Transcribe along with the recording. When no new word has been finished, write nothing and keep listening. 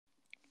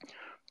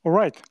All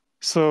right,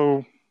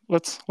 so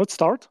let's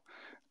start.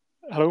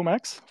 Hello,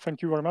 Max.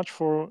 Thank you very much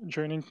for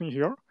joining me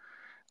here.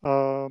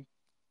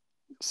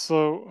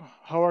 So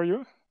how are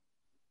you?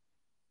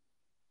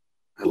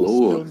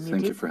 Hello, Still thank you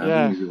muted? for having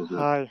Yeah. me, Josef.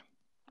 Hi.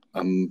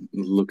 I'm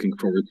looking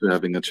forward to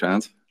having a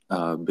chat.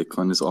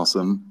 Bitcoin is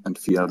awesome and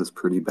fiat is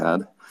pretty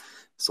bad.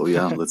 So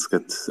yeah, let's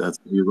get at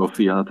 0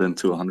 fiat and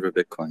to 100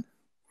 Bitcoin.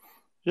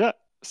 Yeah.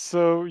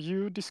 So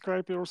you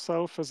describe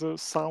yourself as a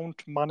sound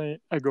money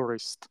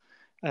agorist,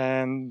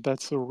 and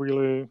that's a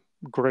really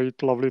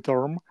great, lovely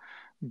term.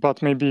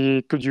 But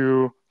maybe could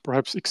you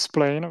perhaps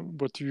explain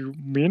what you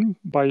mean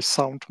by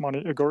sound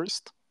money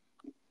agorist?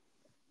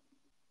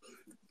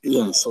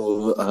 Yeah,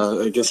 so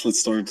I guess let's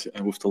start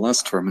with the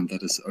last term, and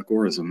that is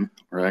agorism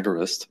or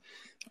agorist.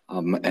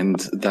 And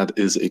that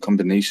is a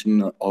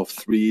combination of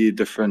three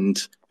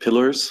different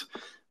pillars.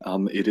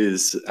 It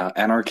is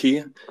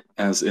anarchy,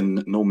 as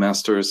in no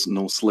masters,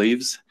 no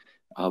slaves,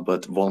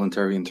 but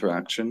voluntary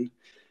interaction.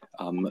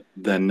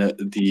 Then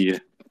the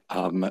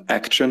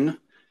action,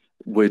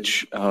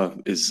 which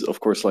is, of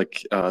course,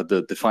 like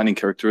the defining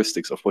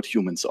characteristics of what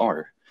humans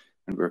are.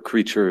 And we're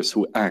creatures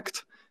who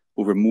act,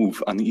 who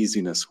remove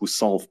uneasiness, who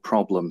solve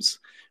problems,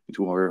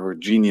 who are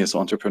genius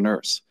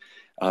entrepreneurs.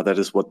 That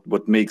is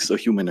what makes a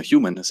human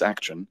is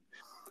action.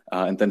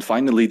 And then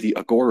finally, the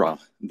agora,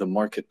 the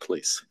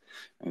marketplace.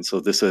 And so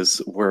this is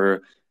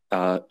where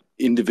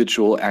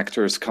individual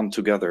actors come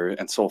together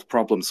and solve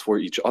problems for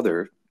each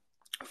other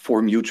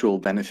for mutual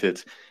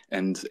benefit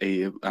and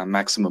a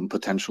maximum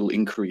potential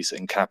increase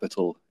in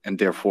capital, and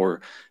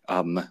therefore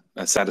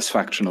a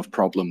satisfaction of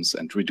problems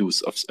and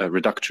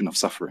reduction of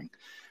suffering.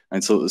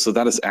 And so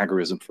that is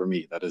agorism for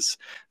me. That is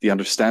the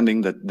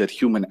understanding that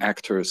human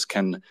actors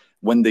can,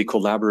 when they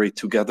collaborate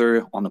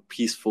together on a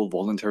peaceful,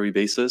 voluntary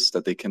basis,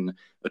 that they can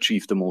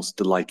achieve the most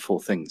delightful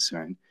things,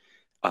 right?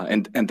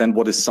 And then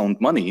what is sound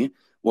money?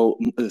 Well,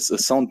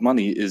 sound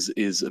money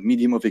is a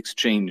medium of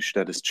exchange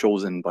that is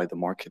chosen by the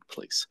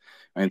marketplace,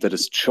 right? That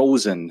is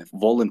chosen,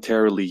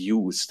 voluntarily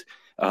used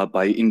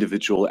by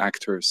individual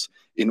actors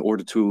in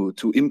order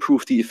to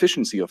improve the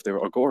efficiency of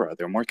their agora,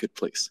 their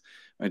marketplace.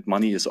 Right?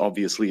 Money is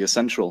obviously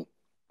essential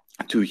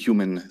to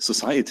human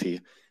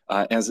society,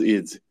 as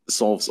it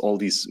solves all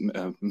these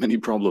many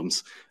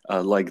problems,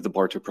 like the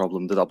barter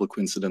problem, the double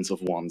coincidence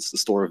of wants, the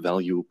store of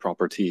value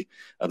property,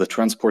 the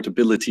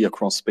transportability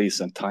across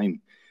space and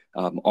time.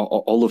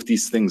 All of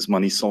these things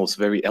money solves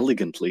very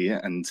elegantly,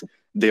 and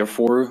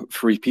therefore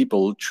free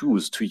people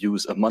choose to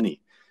use a money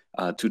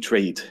to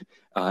trade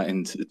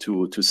and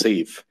to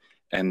save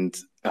and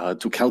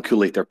to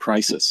calculate their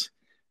prices.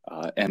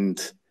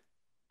 And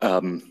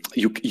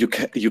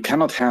you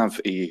cannot have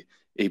a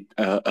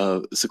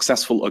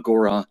successful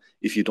agora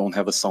if you don't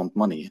have a sound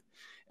money,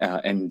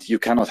 and you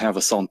cannot have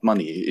a sound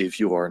money if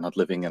you are not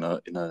living in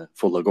a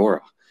full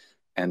agora.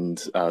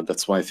 And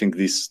that's why I think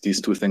these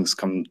two things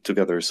come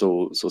together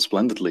so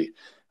splendidly.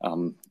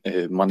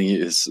 Money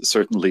is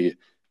certainly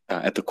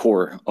at the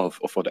core of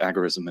what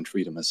agorism and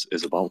freedom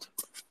is about.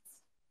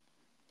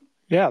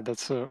 Yeah,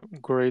 that's a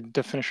great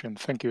definition.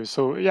 Thank you.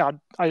 So yeah,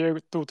 I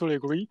totally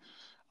agree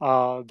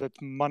that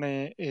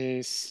money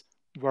is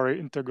very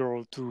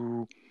integral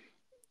to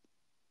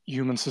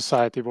human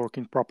society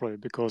working properly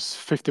because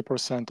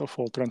 50% of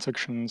all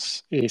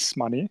transactions is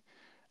money,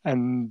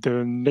 and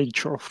the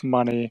nature of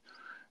money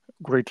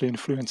greatly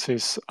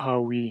influences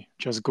how we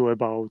just go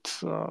about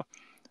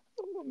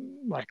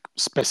like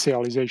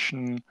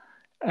specialization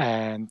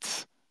and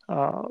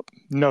uh,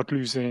 not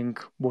losing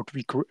what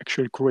we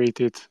actually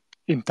created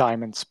in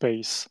time and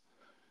space.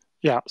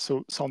 Yeah,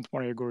 so sound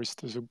money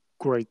agorist is a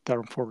great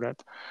term for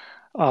that.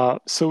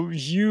 So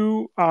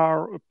you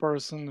are a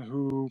person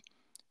who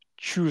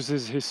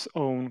chooses his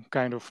own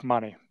kind of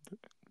money,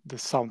 the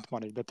sound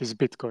money, that is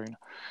Bitcoin.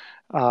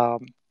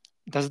 Um,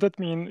 does that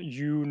mean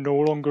you no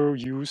longer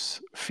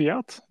use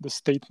fiat, the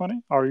state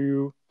money? Are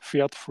you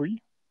fiat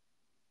free?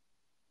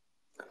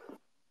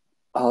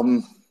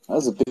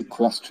 That's a big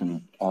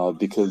question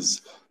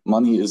because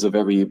money is a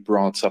very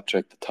broad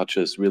subject that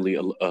touches really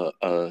a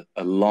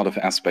lot of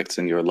aspects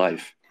in your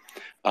life.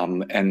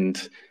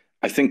 And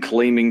I think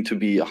claiming to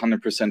be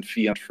 100%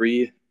 fiat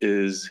free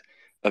is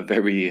a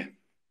very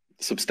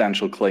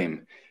substantial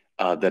claim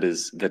that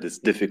is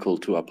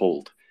difficult to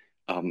uphold.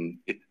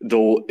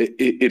 Though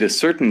it is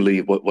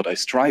certainly what I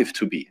strive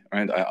to be,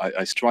 right?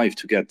 I strive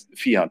to get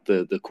fiat,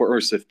 the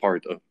coercive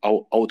part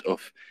out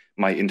of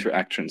my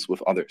interactions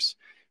with others.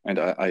 And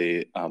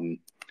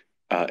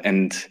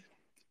and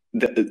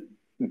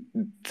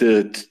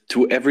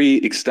to every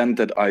extent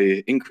that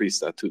I increase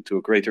that to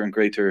a greater and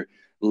greater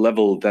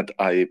level, that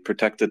I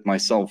protected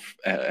myself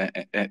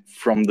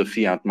from the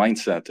fiat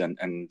mindset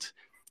and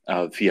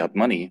fiat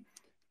money,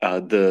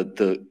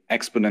 the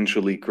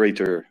exponentially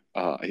greater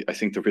I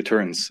think the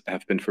returns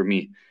have been for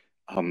me,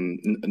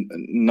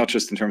 not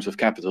just in terms of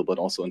capital, but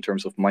also in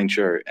terms of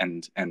mindshare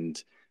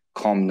and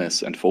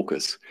calmness and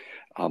focus.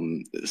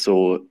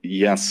 So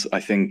yes,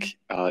 I think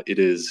it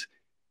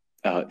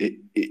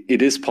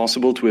is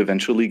possible to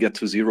eventually get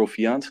to 0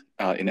 fiat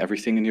in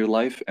everything in your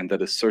life, and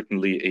that is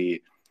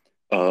certainly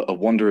a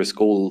wondrous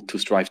goal to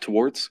strive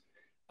towards,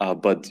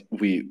 but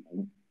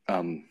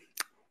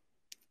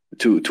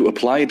to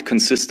apply it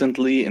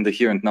consistently in the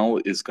here and now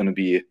is going to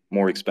be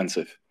more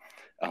expensive.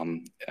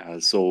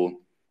 So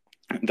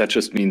that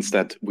just means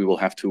that we will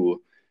have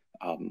to,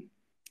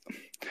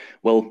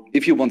 well,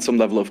 if you want some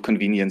level of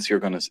convenience, you're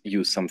going to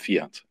use some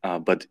fiat.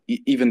 But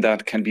even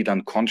that can be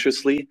done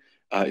consciously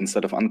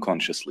instead of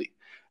unconsciously.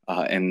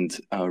 And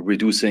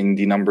reducing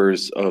the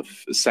numbers of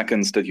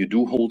seconds that you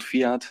do hold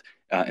fiat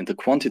and the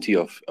quantity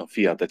of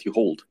fiat that you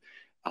hold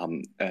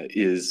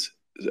is,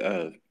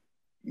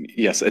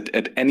 yes,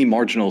 at any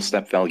marginal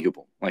step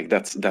valuable. Like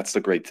that's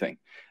the great thing.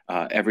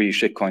 Every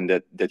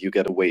shitcoin that you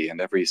get away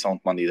and every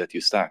sound money that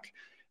you stack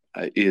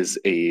is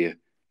a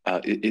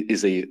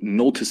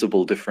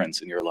noticeable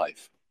difference in your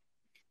life.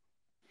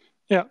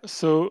 Yeah.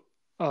 So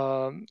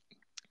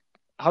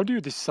how do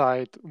you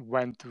decide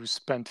when to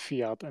spend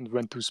fiat and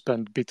when to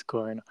spend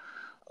Bitcoin?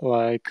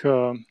 Like,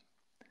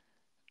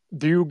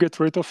 do you get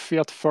rid of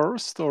fiat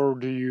first, or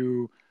do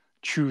you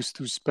choose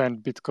to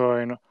spend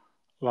Bitcoin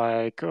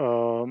like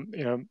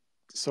in a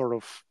sort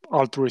of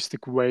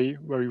altruistic way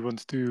where you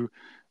want to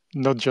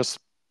not just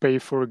pay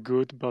for a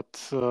good, but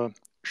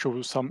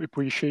show some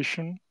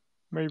appreciation,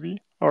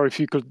 maybe? Or if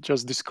you could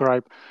just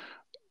describe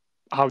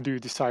how do you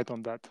decide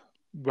on that,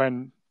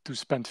 when to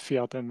spend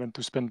fiat and when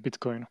to spend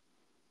Bitcoin?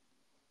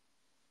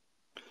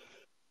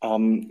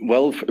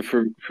 Well,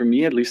 for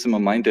me, at least in my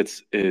mind,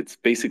 it's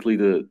basically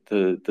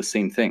the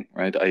same thing,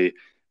 right?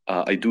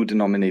 I do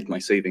denominate my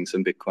savings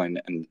in Bitcoin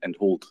and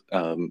hold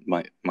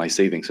my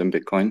savings in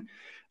Bitcoin,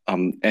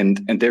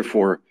 and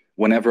therefore,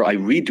 whenever I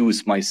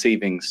reduce my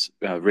savings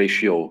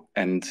ratio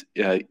and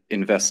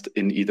invest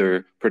in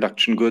either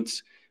production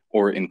goods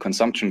or in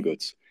consumption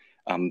goods,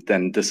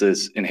 then this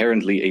is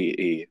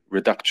inherently a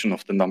reduction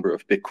of the number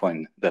of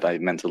Bitcoin that I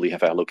mentally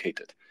have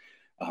allocated.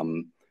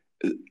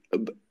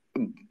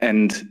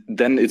 And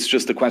then it's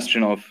just a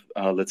question of,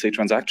 let's say,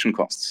 transaction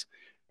costs,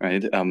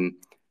 right?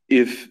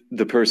 If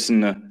the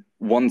person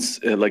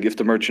wants, like if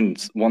the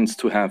merchant wants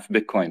to have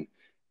Bitcoin,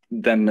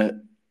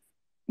 then,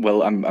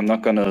 well, I'm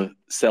not going to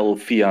sell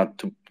fiat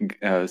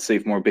to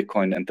save more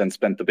Bitcoin and then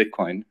spend the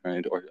Bitcoin,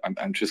 right? Or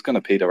I'm just going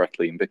to pay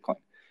directly in Bitcoin.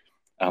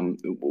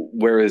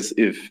 Whereas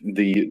if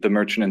the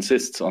merchant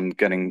insists on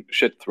getting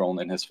shit thrown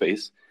in his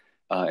face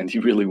and he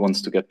really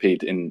wants to get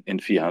paid in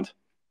fiat,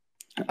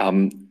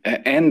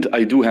 and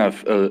I do have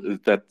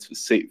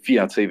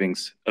fiat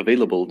savings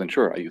available, then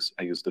sure, I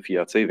use the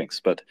fiat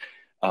savings, but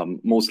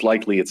most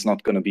likely it's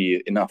not going to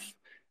be enough,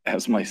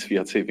 as my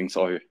fiat savings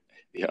are,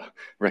 yeah,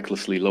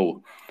 recklessly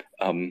low.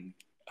 And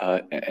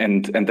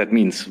that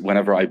means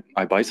whenever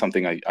I buy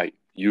something, I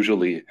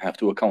usually have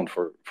to account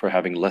for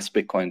having less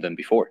Bitcoin than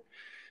before,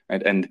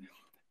 right? And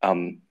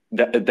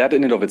that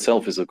in and of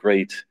itself is a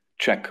great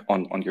check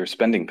on your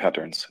spending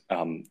patterns.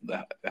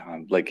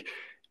 Like,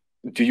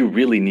 do you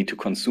really need to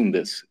consume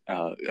this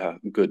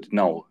good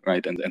now,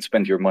 right? And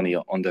spend your money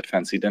on that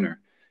fancy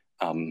dinner?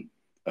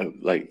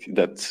 Like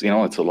that's,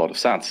 it's a lot of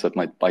sats that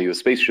might buy you a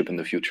spaceship in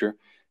the future.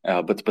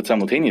 But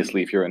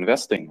simultaneously, if you're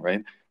investing,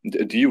 right,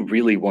 do you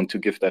really want to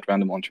give that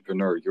random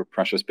entrepreneur your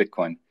precious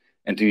Bitcoin?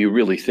 And do you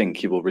really think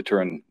he will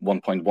return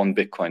 1.1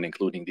 Bitcoin,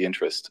 including the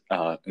interest,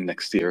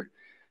 next year?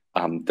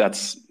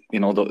 That's,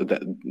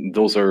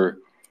 those are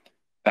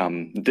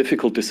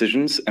difficult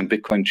decisions, and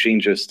Bitcoin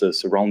changes the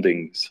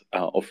surroundings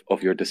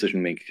of your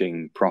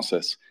decision-making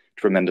process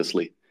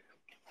tremendously.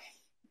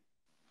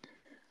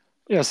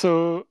 Yeah,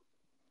 so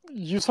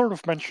you sort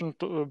of mentioned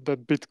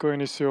that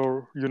Bitcoin is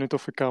your unit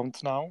of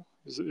account now.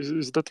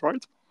 Is that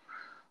right?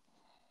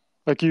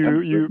 Like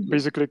you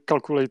basically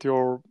calculate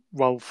your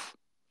wealth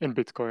in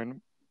Bitcoin.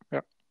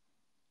 Yeah.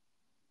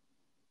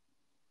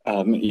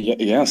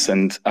 Yes,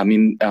 and I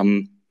mean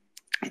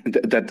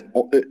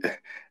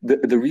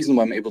the reason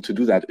why I'm able to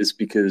do that is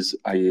because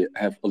I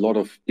have a lot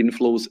of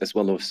inflows as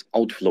well as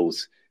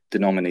outflows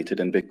denominated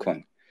in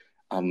Bitcoin.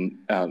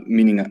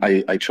 Meaning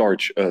I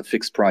charge a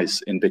fixed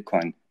price in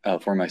Bitcoin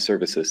for my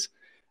services,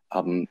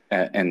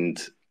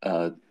 and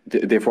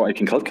therefore I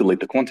can calculate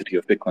the quantity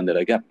of Bitcoin that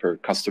I get per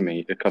customer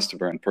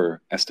and per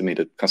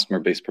estimated customer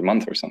base per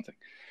month or something.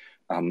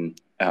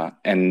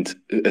 And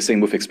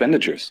same with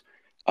expenditures.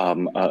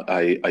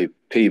 I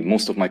pay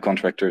most of my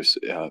contractors,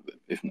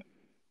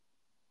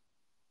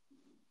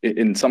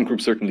 in some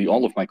groups, certainly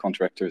all of my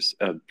contractors,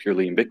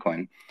 purely in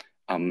Bitcoin.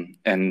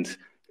 And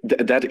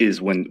that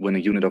is when a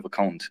unit of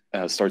account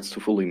starts to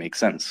fully make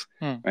sense,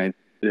 right?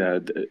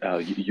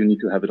 You need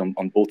to have it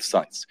on both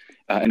sides.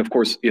 And of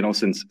course,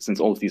 since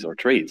all of these are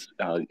trades,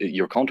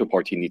 your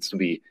counterparty needs to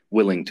be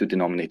willing to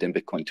denominate in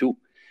Bitcoin too.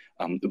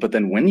 But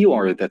then when you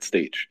are at that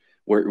stage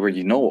where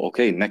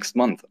okay, next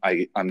month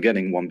I'm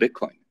getting 1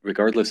 Bitcoin,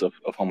 regardless of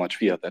how much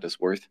fiat that is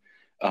worth,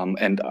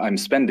 and I'm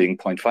spending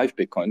 0.5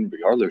 Bitcoin,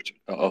 regardless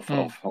of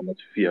how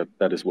much fiat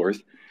that is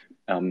worth,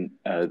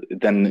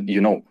 then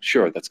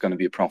sure, that's going to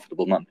be a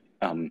profitable month,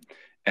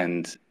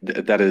 and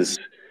that is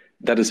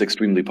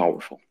extremely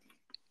powerful.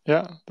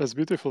 Yeah, that's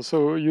beautiful.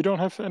 So you don't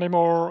have any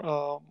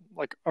more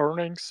like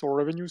earnings or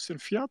revenues in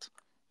fiat?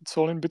 It's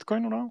all in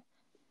Bitcoin now?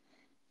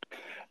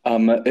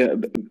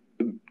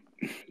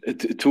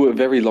 To a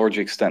very large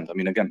extent. I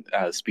mean, again,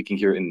 speaking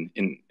here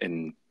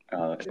in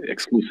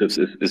exclusives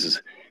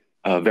is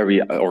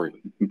very or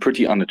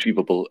pretty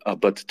unachievable,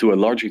 but to a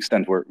large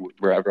extent,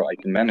 wherever I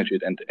can manage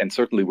it, and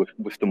certainly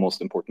with the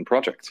most important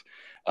projects,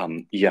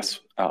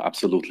 yes,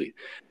 absolutely.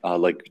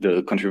 Like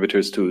the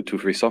contributors to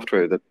free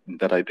software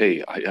that I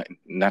pay, I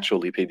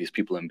naturally pay these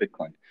people in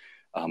Bitcoin,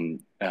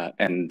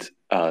 and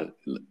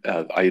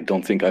I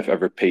don't think I've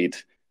ever paid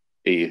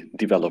a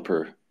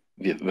developer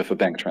with a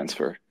bank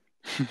transfer.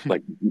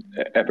 Like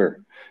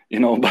ever,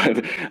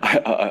 but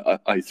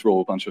I throw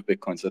a bunch of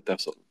Bitcoins at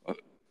devs a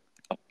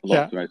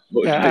lot, right?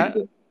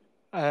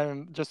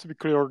 And just to be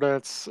clear,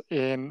 that's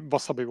in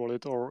Wasabi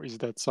Wallet, or is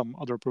that some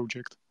other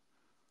project?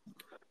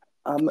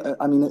 I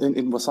mean,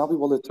 in Wasabi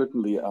Wallet,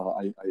 certainly,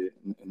 I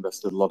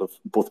invested a lot of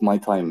both my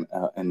time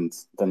and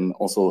then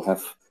also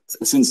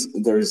since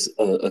there's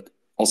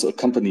also a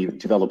company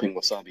developing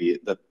Wasabi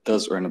that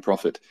does earn a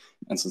profit,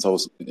 and since I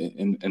was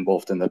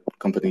involved in that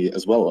company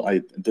as well,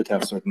 I did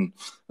have certain,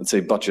 let's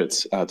say,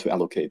 budgets to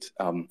allocate.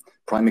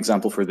 Prime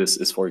example for this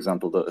is, for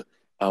example, the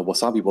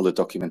Wasabi Wallet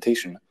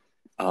documentation,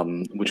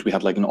 which we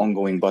had like an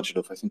ongoing budget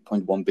of, I think,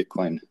 0.1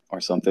 Bitcoin or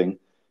something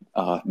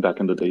back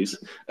in the days.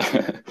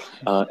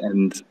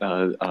 And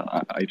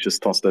I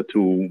just tossed that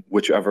to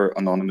whichever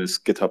anonymous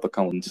GitHub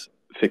account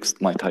fixed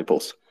my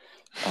typos.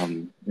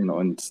 And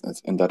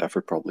in that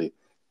effort, probably,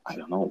 I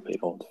don't know,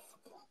 paid out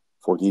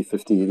 40,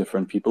 50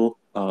 different people.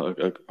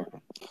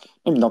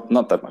 Maybe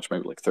not that much,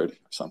 maybe like 30 or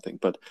something,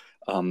 but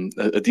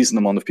a decent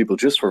amount of people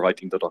just for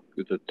writing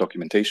the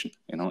documentation,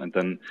 and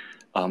then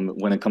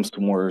when it comes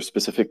to more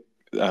specific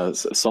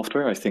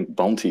software, I think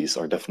bounties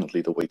are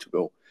definitely the way to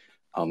go.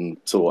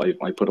 So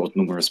I put out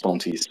numerous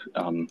bounties.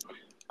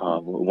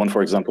 One,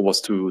 for example, was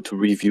to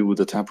review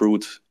the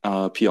Taproot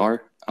PR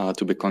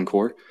to Bitcoin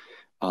Core.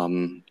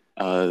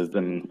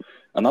 Then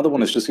another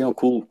one is just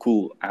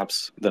cool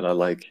apps that I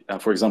like.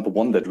 For example,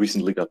 one that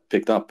recently got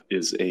picked up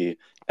is a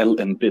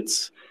LN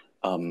Bits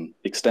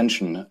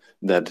extension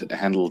that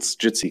handles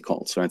Jitsi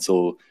calls, right?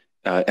 So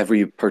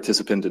every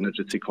participant in a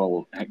Jitsi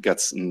call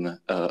gets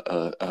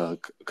a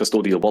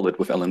custodial wallet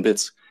with LN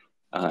Bits.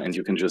 And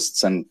you can just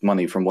send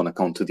money from one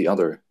account to the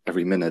other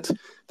every minute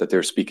that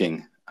they're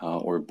speaking,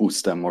 or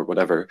boost them or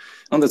whatever.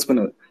 And that's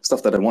been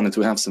stuff that I wanted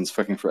to have since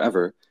fucking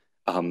forever.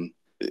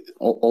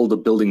 All the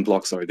building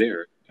blocks are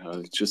there.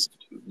 Just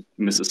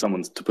misses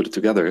someone to put it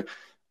together.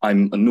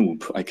 I'm a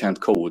noob. I can't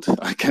code.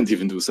 I can't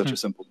even do such a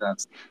simple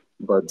task.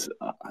 But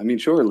I mean,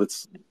 sure,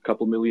 let's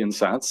couple million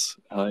sats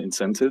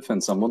incentive,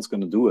 and someone's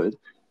going to do it.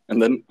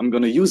 And then I'm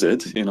going to use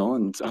it, and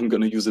I'm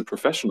going to use it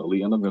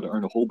professionally, and I'm going to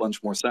earn a whole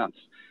bunch more sats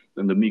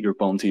than the meager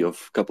bounty of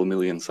a couple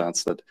million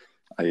sats that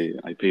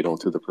I paid all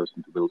to the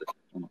person to build it.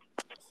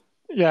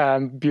 Yeah,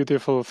 and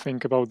beautiful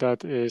thing about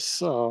that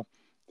is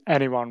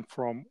anyone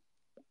from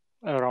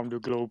around the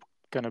globe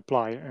can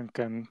apply and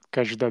can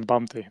cash that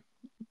bounty.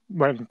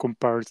 When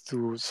compared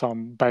to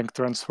some bank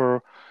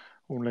transfer,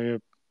 only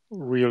a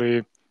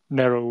really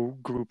narrow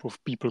group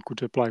of people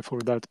could apply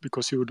for that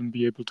because you wouldn't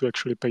be able to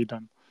actually pay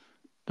them.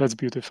 That's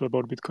beautiful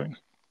about Bitcoin.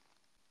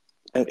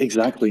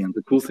 Exactly, and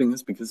the cool thing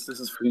is, because this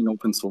is free and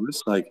open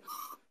source, like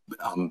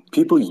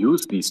people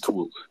use these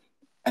tools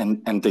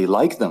and they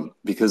like them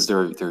because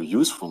they're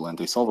useful and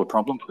they solve a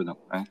problem for them,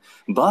 right?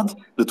 But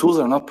the tools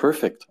are not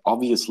perfect,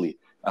 obviously,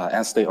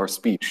 as they are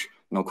speech.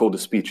 Code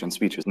is speech, and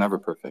speech is never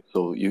perfect.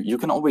 So you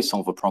can always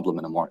solve a problem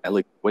in a more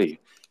elegant way.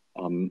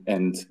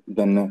 And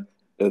then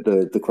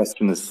the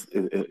question is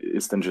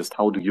then just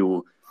how do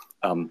you,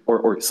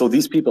 so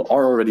these people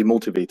are already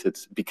motivated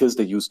because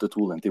they use the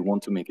tool and they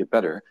want to make it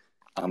better.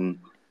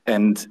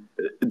 And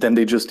then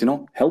they just,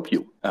 help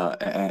you.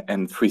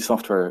 And free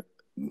software,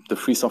 the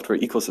free software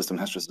ecosystem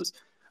has just this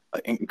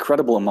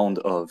incredible amount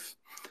of,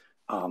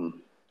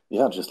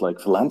 just like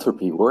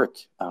philanthropy work,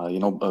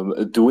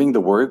 doing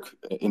the work,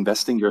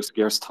 investing your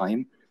scarce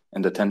time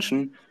and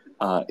attention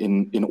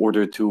in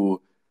order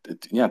to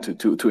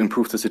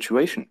improve the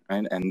situation,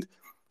 right?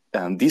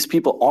 And these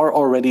people are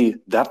already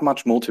that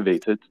much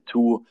motivated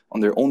to,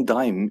 on their own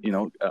dime,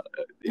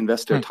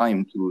 invest their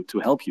time to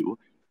help you.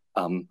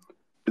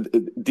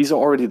 These are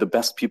already the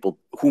best people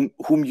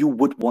whom you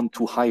would want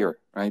to hire,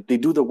 right? They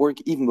do the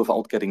work even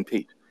without getting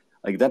paid.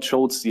 Like that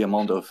shows the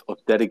amount of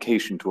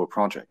dedication to a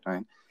project,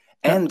 right?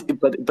 And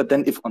but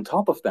then if on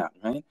top of that,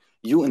 right,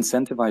 you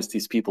incentivize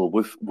these people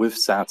with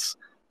sats,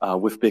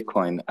 with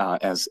Bitcoin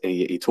as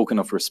a token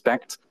of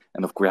respect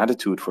and of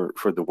gratitude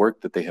for the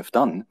work that they have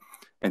done,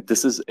 and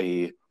this is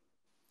a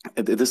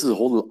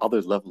whole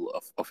other level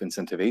of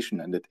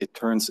incentivation, and it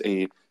turns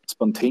a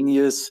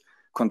spontaneous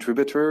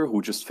contributor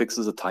who just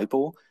fixes a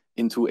typo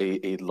into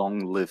a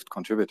long-lived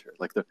contributor.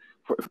 Like the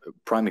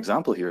prime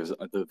example here is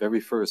the very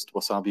first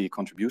Wasabi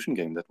contribution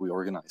game that we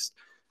organized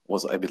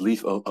was, I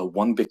believe, a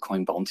 1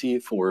 Bitcoin bounty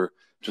for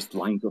just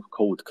lines of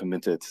code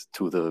committed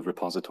to the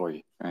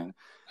repository, right?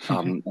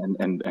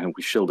 And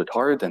we shilled it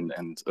hard,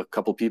 and a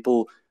couple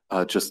people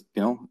just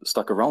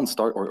stuck around,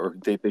 or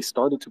they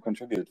started to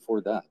contribute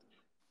for that.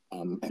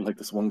 And like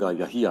this one guy,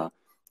 Yahia,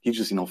 he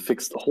just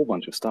fixed a whole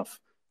bunch of stuff.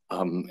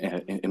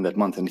 in that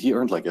month, and he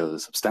earned like a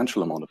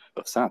substantial amount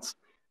of sats.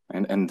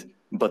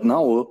 But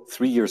now,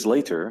 3 years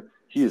later,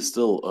 he is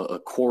still a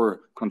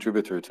core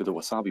contributor to the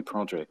Wasabi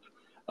project,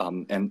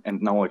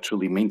 and now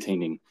actually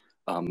maintaining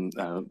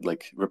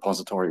like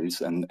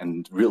repositories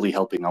and really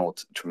helping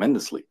out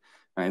tremendously.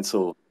 And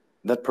so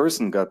that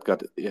person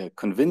got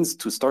convinced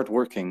to start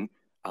working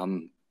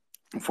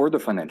for the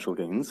financial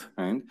gains,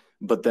 right?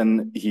 But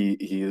then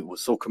he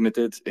was so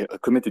committed, a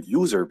committed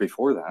user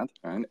before that,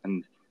 right?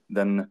 And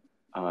then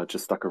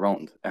just stuck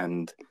around.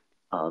 And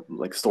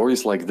like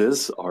stories like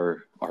this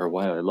are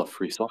why I love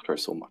free software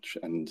so much.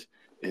 And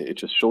it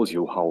just shows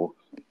you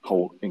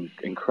how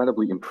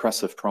incredibly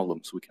impressive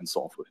problems we can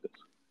solve with it.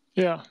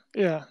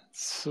 Yeah,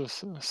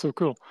 so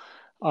cool.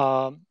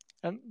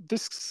 And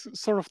this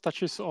sort of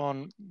touches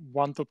on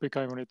one topic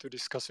I wanted to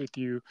discuss with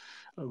you: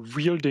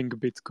 wielding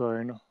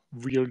Bitcoin,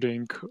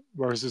 wielding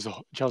versus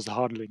just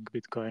hodling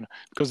Bitcoin.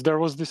 Because there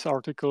was this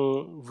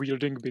article,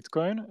 Wielding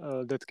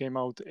Bitcoin, that came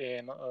out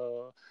in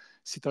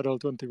Citadel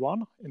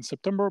 21 in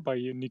September by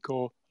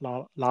Nico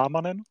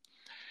Laamanen.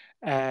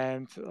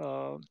 And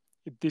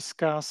it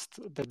discussed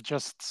that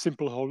just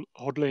simple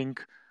hodling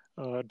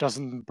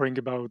doesn't bring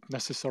about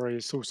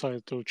necessary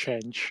societal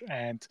change,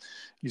 and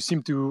you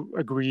seem to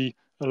agree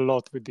a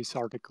lot with this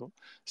article.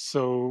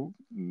 So,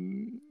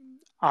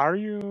 are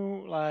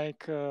you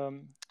like,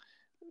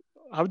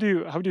 how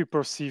do you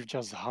perceive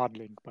just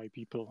hodling by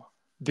people?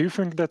 Do you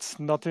think that's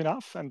not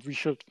enough, and we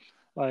should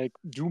like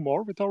do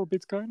more with our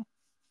Bitcoin?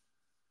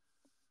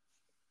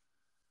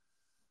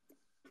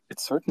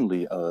 It's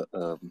certainly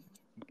a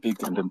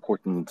big and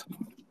important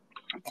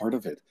part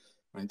of it,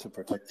 right? To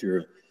protect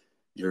your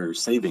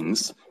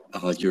savings,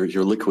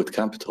 your liquid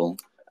capital,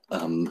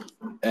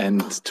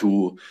 and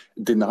to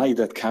deny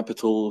that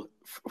capital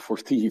for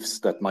thieves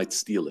that might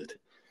steal it.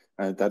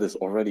 That is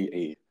already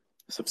a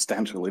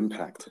substantial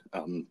impact,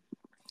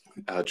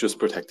 just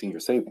protecting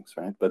your savings,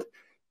 right? But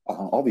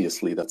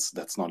obviously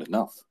that's not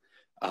enough.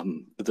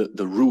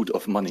 The root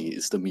of money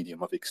is the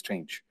medium of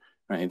exchange,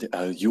 right?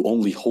 You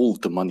only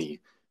hold the money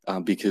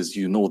because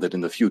you know that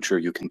in the future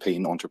you can pay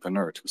an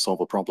entrepreneur to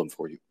solve a problem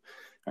for you.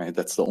 Right?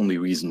 That's the only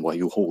reason why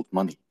you hold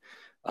money,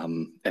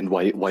 and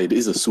why it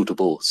is a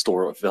suitable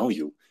store of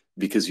value,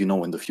 because you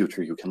know in the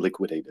future you can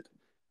liquidate it.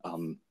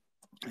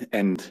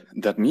 And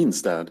that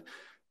means that,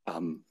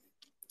 and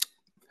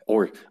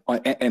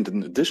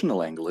an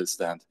additional angle is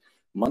that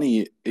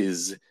money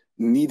is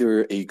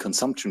neither a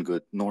consumption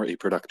good nor a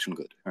production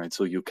good, right?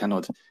 So you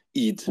cannot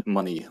eat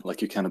money like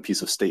you can a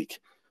piece of steak,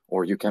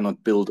 or you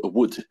cannot build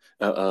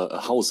a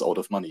house out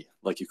of money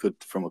like you could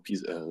from a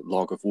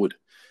log of wood.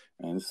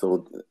 And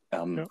so,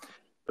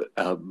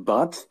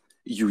 but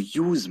you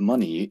use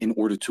money in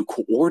order to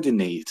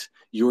coordinate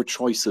your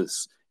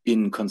choices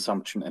in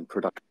consumption and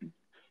production,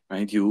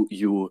 right?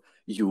 You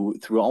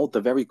throughout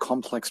the very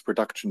complex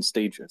production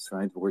stages,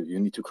 right, where you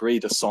need to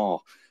create a saw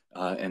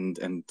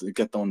and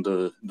get down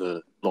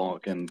the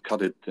log and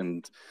cut it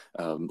and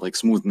like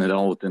smoothen it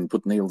out and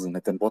put nails in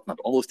it and whatnot.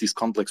 All of these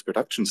complex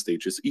production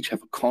stages each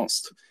have a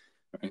cost,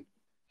 right?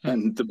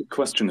 And the big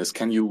question is,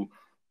 can you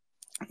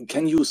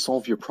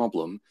solve your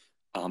problem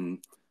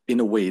in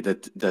a way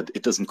that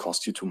it doesn't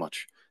cost you too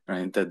much,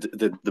 right? That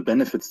the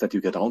benefits that you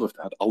get out of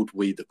that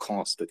outweigh the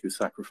cost that you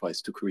sacrifice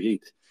to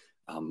create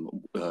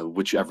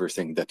whichever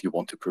thing that you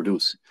want to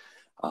produce.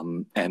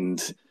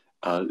 And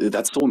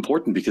that's so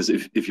important, because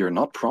if you're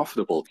not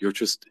profitable, you're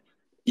just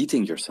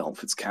eating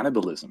yourself. It's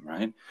cannibalism,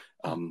 right?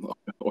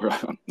 Or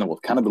no, well,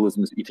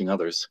 cannibalism is eating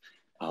others.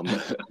 I'm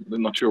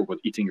not sure what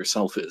eating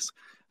yourself is,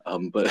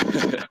 but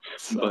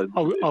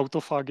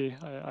autophagy,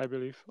 I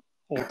believe.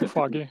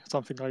 Autophagy,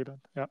 something like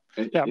that.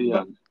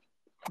 Yeah.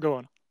 Go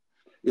on.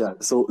 Yeah,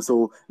 so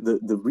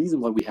the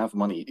reason why we have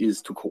money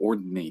is to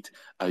coordinate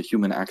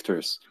human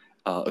actors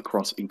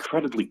across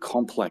incredibly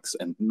complex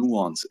and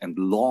nuanced and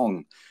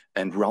long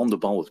and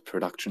roundabout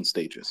production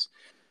stages,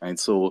 right?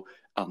 So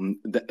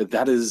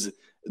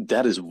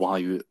that is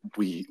why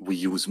we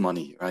use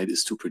money, right?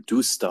 Is to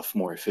produce stuff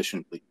more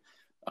efficiently,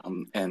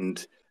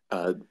 and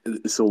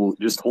so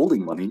just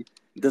holding money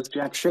does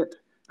jack shit,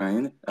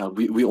 right?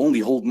 We only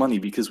hold money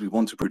because we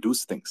want to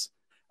produce things.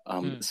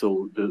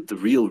 So the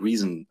real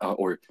reason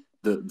or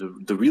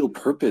the real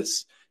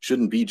purpose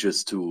shouldn't be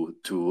just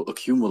to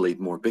accumulate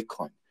more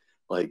Bitcoin.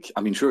 Like,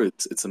 I mean, sure,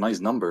 it's a nice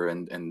number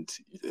and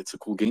it's a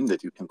cool game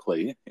that you can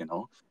play, you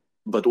know,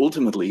 but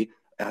ultimately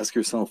ask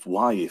yourself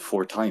why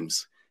 4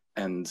 times.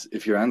 And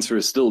if your answer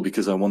is still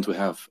because I want to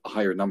have a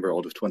higher number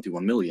out of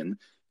 21 million,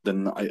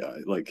 then I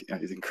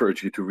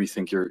encourage you to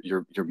rethink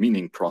your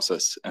meaning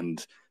process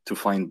and to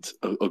find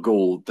a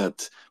goal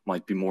that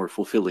might be more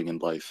fulfilling in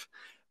life.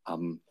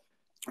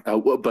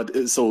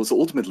 But so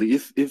ultimately,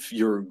 if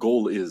your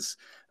goal is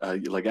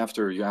like,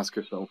 after you ask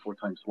yourself 4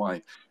 times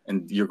why,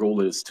 and your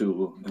goal is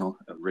to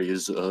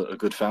raise a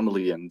good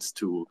family and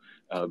to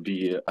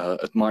be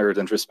admired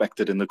and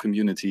respected in the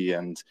community,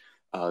 and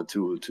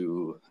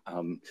to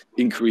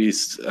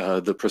increase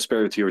the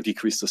prosperity or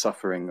decrease the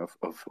suffering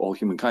of all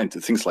humankind,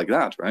 things like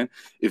that, right?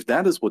 If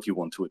that is what you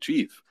want to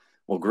achieve,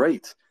 well,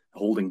 great.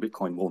 holding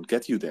Bitcoin won't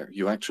get you there.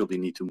 You actually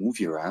need to move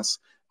your ass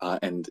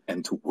and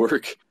to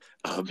work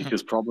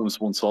because problems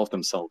won't solve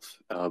themselves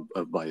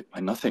by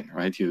nothing,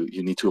 right?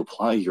 You need to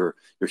apply your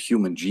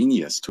human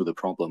genius to the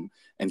problem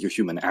and your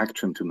human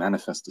action to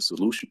manifest the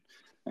solution.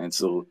 And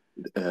so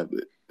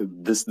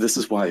this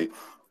is why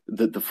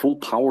the full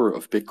power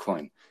of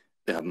Bitcoin,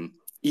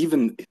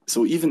 even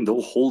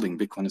though holding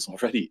Bitcoin is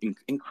already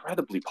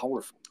incredibly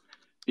powerful,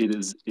 it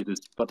is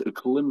but a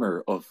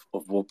glimmer of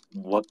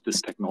what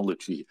this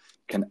technology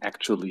can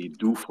actually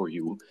do for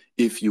you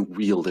if you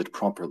wield it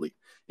properly.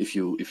 If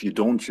you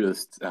don't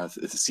just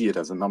see it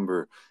as a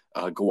number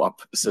go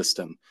up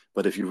system,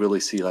 but if you really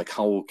see like,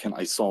 how can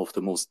I solve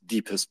the most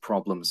deepest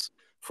problems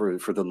for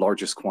the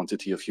largest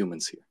quantity of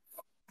humans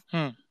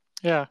here?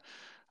 Yeah.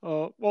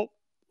 Well,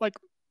 like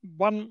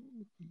one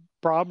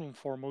problem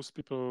for most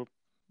people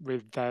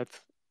with that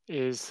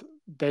is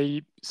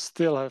they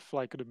still have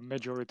like the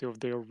majority of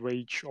their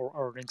wage or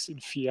earnings in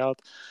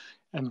fiat,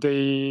 and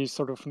they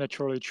sort of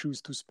naturally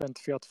choose to spend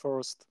fiat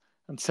first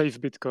and save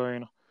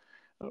Bitcoin.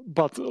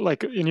 But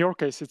like in your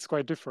case, it's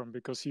quite different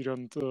because you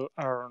don't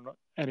earn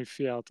any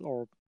fiat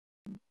or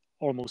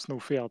almost no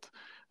fiat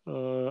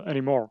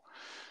anymore.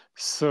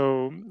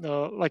 So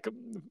like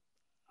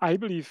I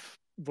believe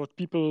what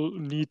people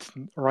need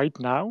right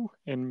now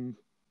in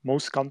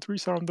most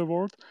countries around the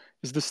world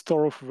is the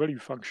store of value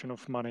function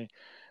of money.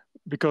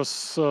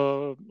 Because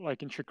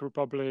like in Czech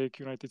Republic,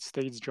 United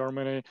States,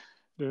 Germany,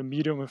 the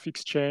medium of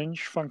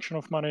exchange function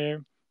of money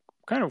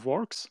kind of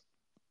works.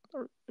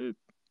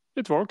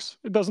 It works.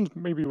 It doesn't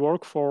maybe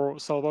work for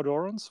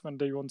Salvadorans when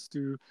they want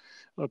to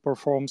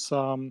perform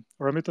some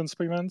remittance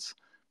payments,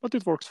 but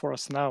it works for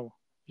us now,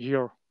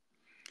 here.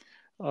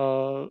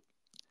 So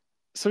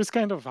it's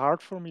kind of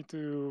hard for me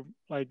to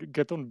like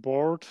get on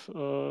board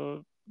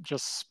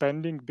just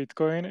spending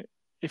Bitcoin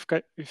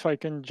if I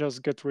can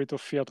just get rid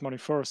of fiat money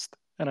first,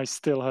 and I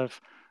still have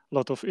a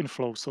lot of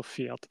inflows of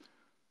fiat.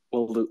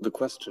 Well, the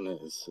question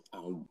is,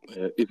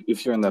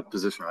 if you're in that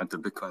position, right, the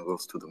Bitcoin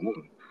goes to the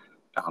moon,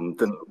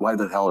 then why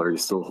the hell are you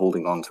still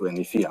holding on to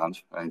any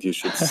fiat? And you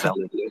should sell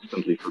it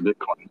instantly for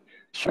Bitcoin.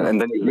 Sure.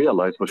 And then you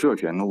realize, well, sure,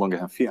 okay, I no longer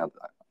have fiat.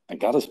 I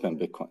gotta spend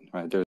Bitcoin,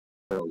 right? There's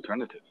no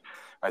alternative,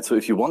 right? So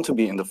if you want to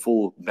be in the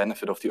full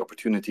benefit of the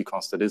opportunity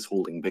cost that is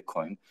holding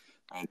Bitcoin,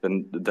 right,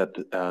 then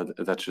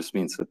that just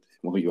means that,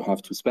 well, you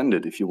have to spend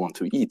it if you want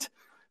to eat,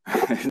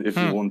 if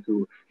you want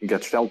to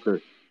get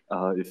shelter.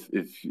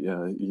 If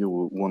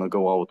you want to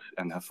go out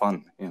and have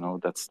fun,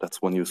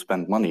 that's when you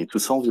spend money to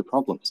solve your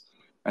problems.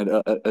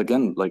 And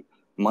again, like,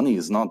 money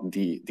is not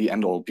the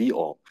end all be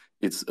all.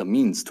 It's a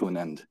means to an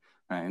end.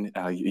 Right?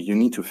 You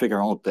need to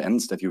figure out the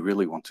ends that you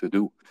really want to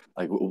do.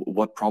 Like,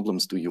 what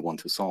problems do you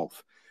want to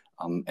solve?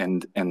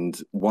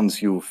 And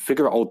once you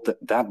figure out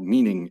that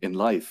meaning in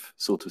life,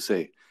 so to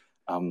say,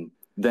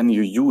 then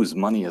you use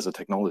money as a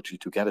technology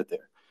to get it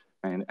there.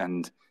 Right?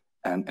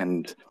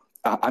 And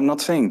I'm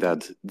not saying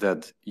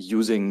that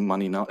using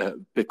money now,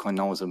 Bitcoin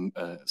now as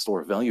a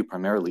store of value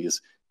primarily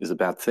is a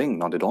bad thing.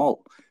 Not at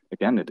all.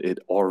 Again, it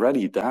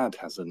already that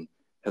has an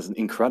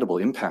incredible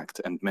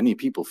impact, and many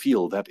people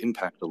feel that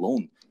impact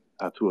alone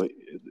to a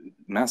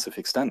massive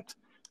extent.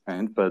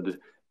 And but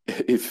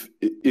if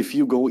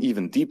you go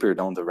even deeper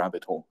down the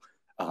rabbit hole,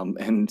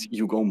 and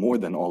you go more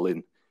than all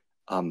in,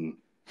 I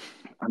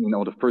mean,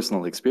 out of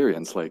personal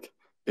experience, like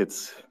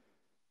it's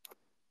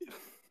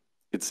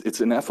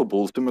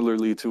ineffable,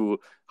 similarly to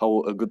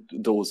how a good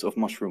dose of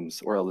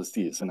mushrooms or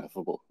LSD is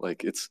ineffable.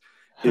 Like it's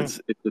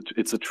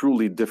a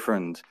truly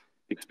different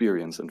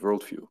experience and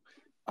worldview,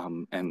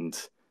 and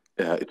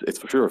it's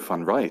for sure a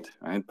fun ride,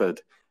 right?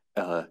 But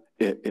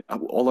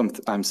all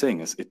I'm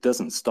saying is it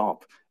doesn't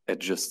stop at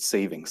just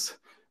savings,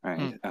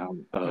 right?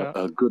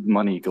 A good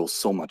money goes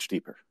so much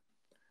deeper.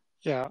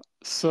 Yeah.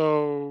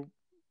 So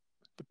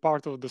the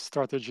part of the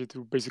strategy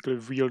to basically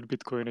wield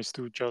Bitcoin is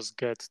to just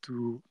get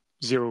to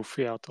zero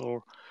fiat,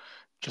 or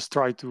just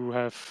try to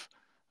have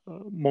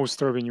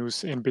most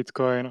revenues in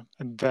Bitcoin,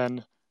 and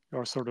then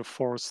you're sort of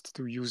forced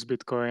to use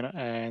Bitcoin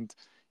and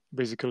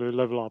basically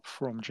level up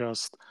from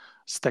just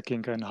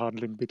stacking and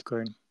handling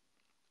Bitcoin.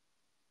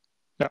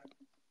 Yeah.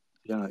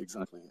 Yeah,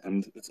 exactly.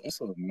 And it's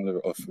also a matter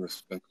of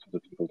respect to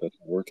the people that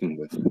you're working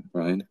with,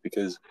 right?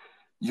 Because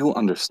you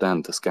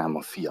understand the scam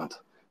of fiat,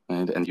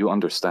 right? And you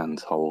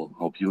understand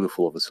how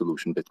beautiful of a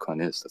solution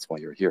Bitcoin is. That's why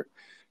you're here.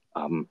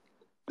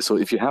 So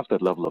if you have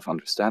that level of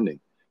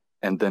understanding,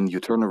 and then you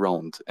turn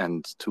around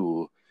and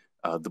to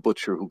the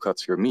butcher who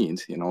cuts your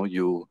meat,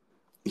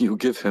 you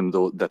give him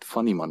that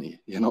funny money,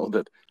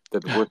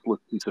 that worthless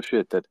piece of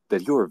shit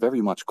that you're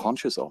very much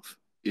conscious of.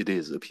 It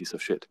is a piece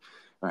of shit,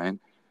 right?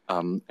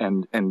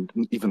 And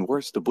even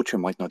worse, the butcher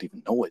might not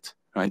even know it,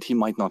 right? He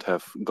might not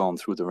have gone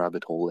through the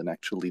rabbit hole and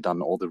actually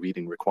done all the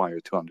reading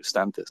required to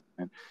understand this.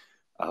 Right?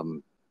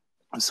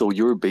 So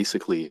you're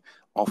basically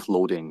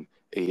offloading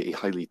a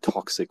highly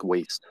toxic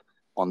waste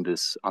on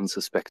this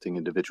unsuspecting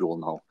individual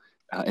now,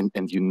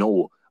 and you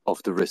know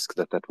of the risk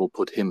that will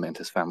put him and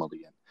his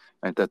family in.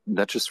 And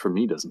that just for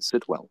me doesn't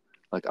sit well.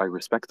 Like, I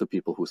respect the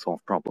people who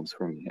solve problems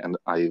for me, and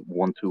I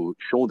want to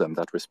show them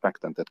that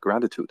respect and that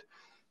gratitude.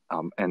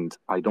 And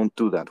I don't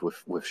do that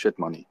with shit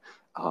money.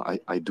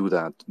 I do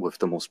that with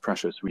the most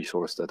precious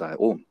resource that I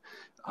own,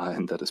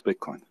 and that is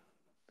Bitcoin.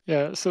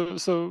 Yeah,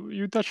 so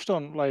you touched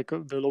on like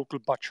the local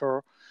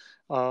butcher.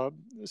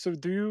 So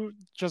do you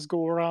just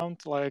go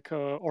around like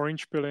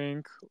orange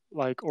pilling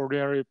like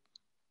ordinary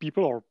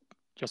people, or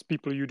just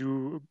people you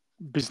do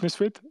business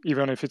with,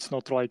 even if it's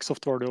not like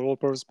software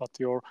developers, but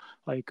your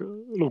like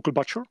local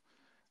butcher?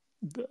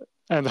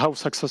 And how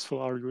successful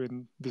are you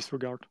in this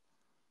regard?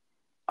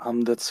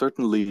 That's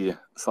certainly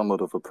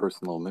somewhat of a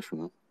personal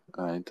mission.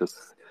 I just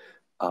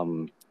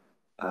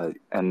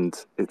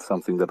and it's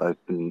something that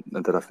I've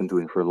been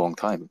doing for a long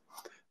time.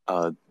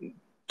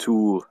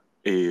 To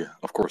a,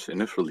 of course,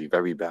 initially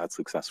very bad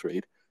success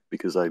rate,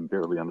 because I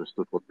barely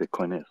understood what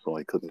Bitcoin is, so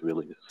I couldn't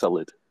really sell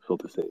it, so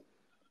to say.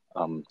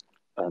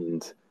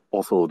 And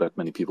also that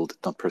many people did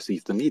not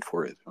perceive the need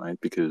for it, right?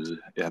 Because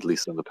at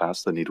least in the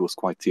past, the need was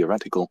quite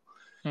theoretical.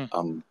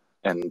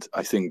 And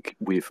I think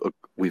we've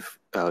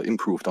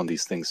improved on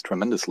these things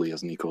tremendously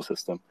as an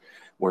ecosystem,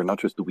 where not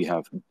just do we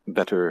have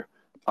better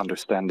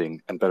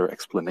understanding and better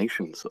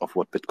explanations of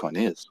what Bitcoin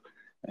is,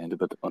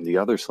 but on the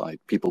other side,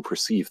 people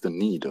perceive the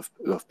need of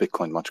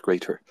Bitcoin much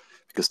greater,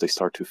 because they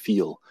start to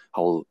feel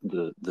how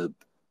the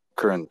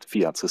current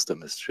fiat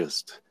system is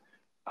just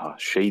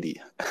shady.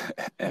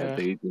 And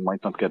they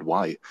might not get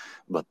why,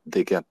 but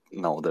they get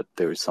now that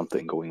there is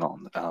something going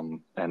on.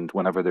 And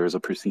whenever there is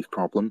a perceived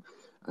problem,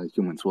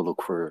 humans will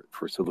look for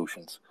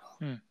solutions.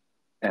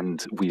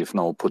 And we have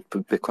now put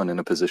Bitcoin in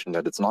a position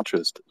that it's not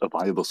just a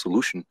viable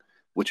solution,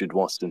 which it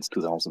was since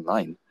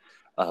 2009,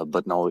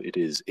 but now it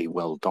is a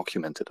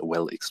well-documented, a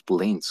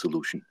well-explained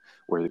solution,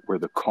 where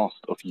the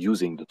cost of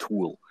using the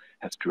tool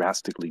has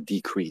drastically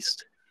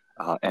decreased,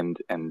 and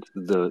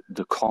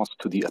the cost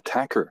to the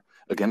attacker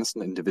against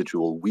an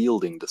individual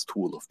wielding this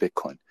tool of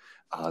Bitcoin,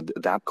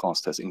 that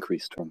cost has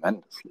increased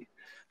tremendously.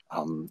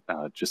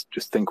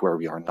 Just think where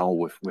we are now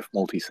with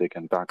multi-sig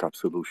and backup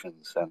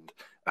solutions and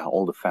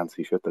all the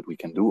fancy shit that we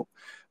can do.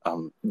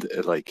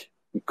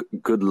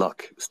 Good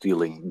luck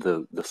stealing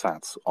the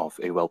sats of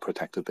a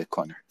well-protected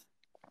Bitcoiner.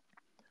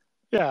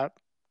 Yeah,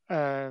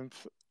 and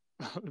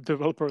the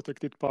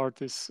well-protected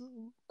part is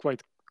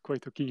quite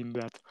a key in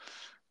that,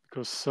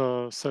 because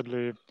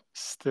sadly,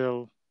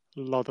 still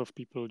a lot of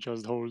people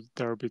just hold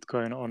their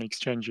Bitcoin on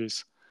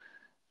exchanges,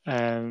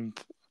 and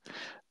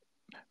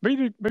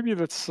maybe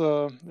that's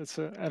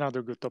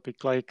another good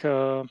topic. Like,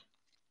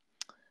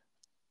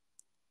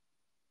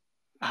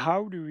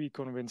 how do we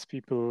convince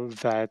people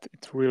that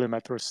it really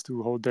matters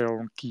to hold their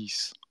own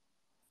keys?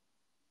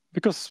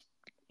 Because,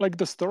 like,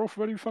 the store of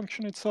value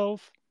function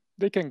itself,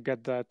 they can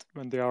get that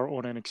when they are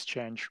on an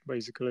exchange,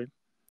 basically.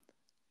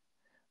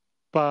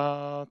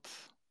 But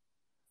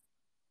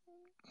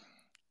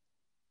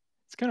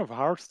it's kind of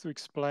hard to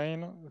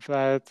explain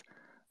that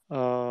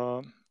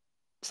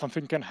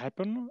something can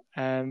happen,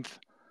 and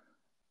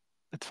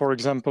that, for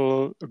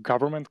example, a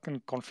government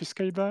can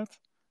confiscate that,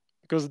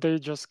 because they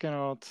just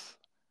cannot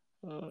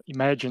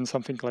imagine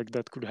something like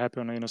that could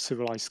happen in a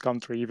civilized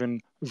country,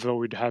 even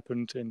though it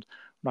happened in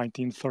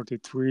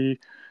 1933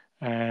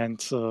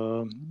 and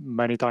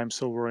many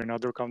times over in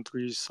other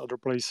countries, other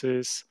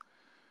places.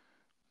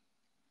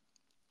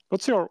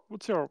 What's your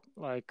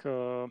like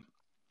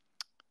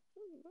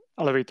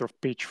elevator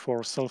pitch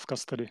for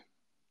self-custody?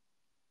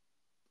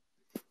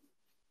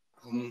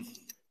 I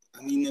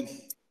mean,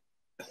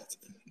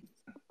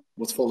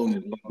 what's following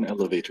is not an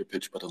elevator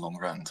pitch, but a long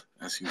rant,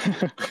 as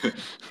usual.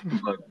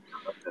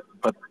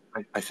 but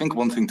I think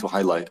one thing to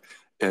highlight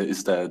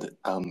is that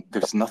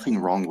there's nothing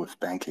wrong with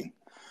banking.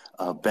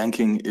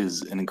 Banking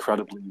is an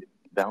incredibly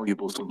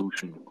valuable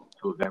solution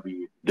to a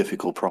very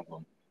difficult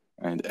problem.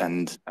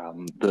 And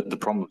the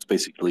problem is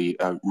basically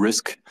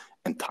risk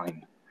and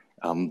time.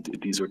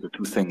 These are the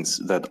two things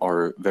that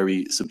are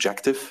very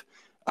subjective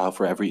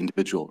for every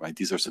individual, right?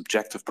 These are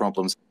subjective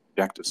problems,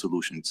 subjective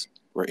solutions,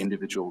 where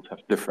individuals have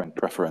different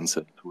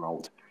preferences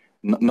throughout,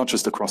 not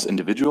just across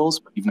individuals,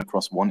 but even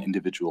across one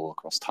individual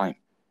across time.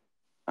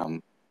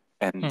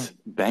 And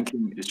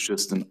banking is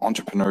just an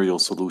entrepreneurial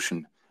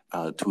solution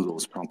to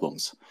those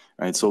problems,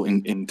 right? So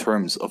in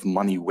terms of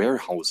money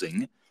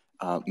warehousing,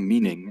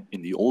 meaning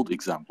in the old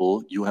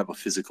example, you have a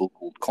physical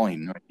gold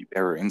coin, right? You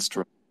bearer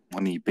instrument,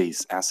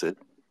 money-based asset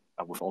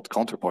without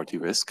counterparty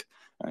risk,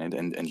 right?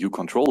 And you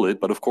control it,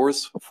 but of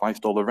course,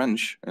 $5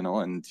 wrench,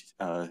 and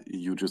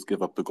you just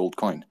give up the gold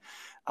coin.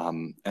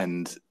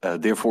 And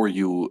therefore,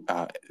 you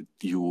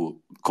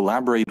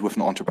collaborate with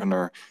an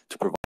entrepreneur to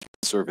provide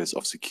the service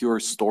of secure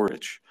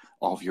storage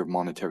of your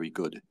monetary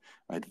good,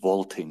 right?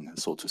 Vaulting,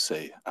 so to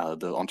say.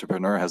 The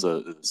entrepreneur has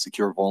a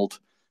secure vault,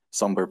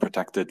 somewhere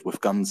protected with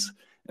guns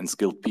and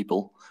skilled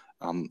people,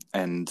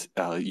 and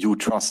you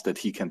trust that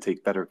he can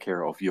take better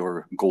care of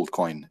your gold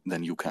coin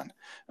than you can.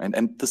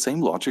 And the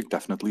same logic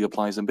definitely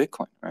applies in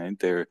Bitcoin, right?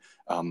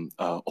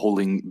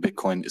 Holding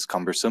Bitcoin is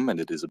cumbersome, and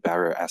it is a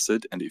bearer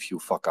asset, and if you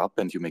fuck up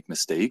and you make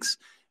mistakes,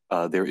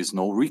 there is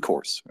no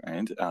recourse,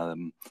 right?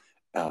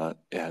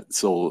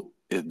 So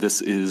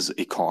this is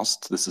a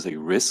cost, this is a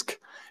risk,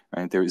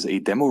 right? There is a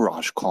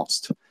demurrage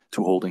cost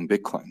to holding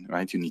Bitcoin,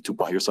 right? You need to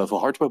buy yourself a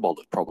hardware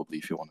wallet, probably,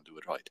 if you want to do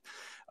it right.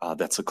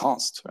 That's a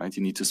cost, right?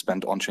 You need to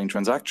spend on-chain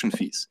transaction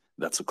fees.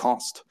 That's a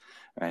cost,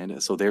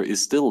 right? So there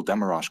is still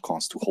demurrage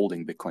cost to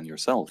holding Bitcoin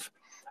yourself.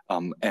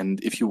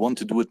 And if you want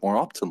to do it more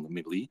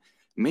optimally,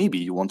 maybe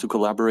you want to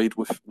collaborate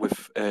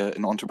with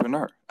an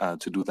entrepreneur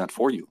to do that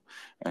for you.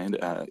 And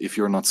if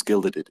you're not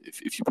skilled at it,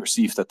 if you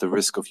perceive that the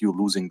risk of you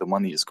losing the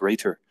money is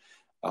greater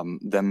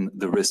than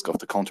the risk of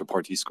the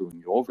counterparty screwing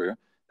you over,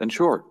 then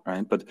sure,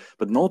 right?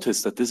 But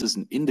notice that this is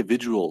an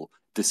individual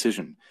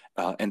decision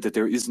and that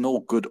there is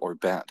no good or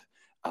bad.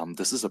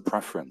 This is a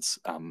preference.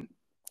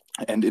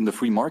 And in the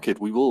free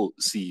market, we will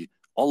see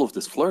all of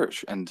this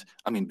flourish. And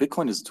I mean,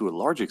 Bitcoin is to a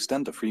large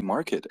extent a free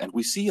market, and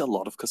we see a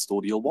lot of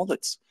custodial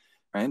wallets,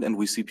 right? And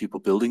we see people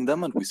building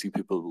them, and we see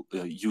people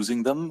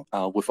using them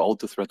without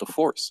the threat of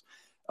force.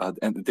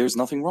 And there's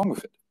nothing wrong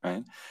with it,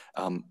 right?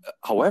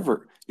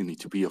 However, you need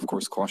to be, of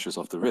course, cautious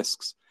of the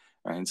risks,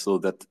 right? So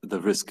that the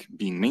risk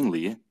being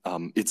mainly,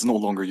 it's no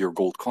longer your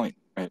gold coin,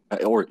 right?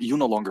 Or you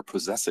no longer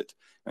possess it,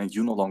 and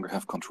you no longer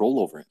have control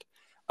over it.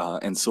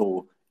 And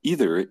so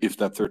either if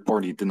that third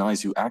party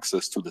denies you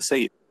access to the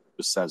safe,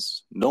 just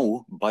says,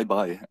 no,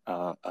 bye-bye,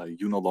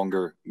 you no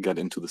longer get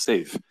into the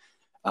safe,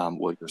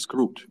 well, you're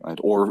screwed, right?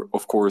 Or,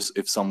 of course,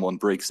 if someone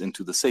breaks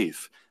into the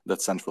safe,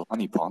 that central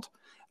honeypot,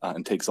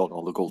 and takes out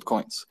all the gold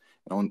coins.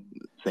 You know,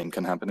 same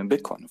can happen in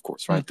Bitcoin, of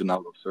course, right?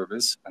 Denial of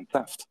service and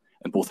theft.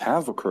 And both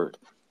have occurred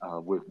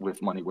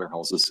with money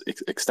warehouses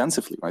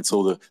extensively, right?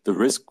 So the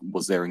risk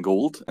was there in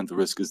gold, and the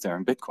risk is there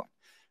in Bitcoin.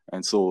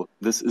 And so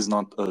this is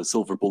not a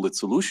silver bullet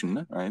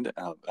solution, right?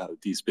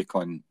 These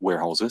Bitcoin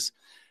warehouses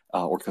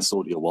or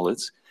custodial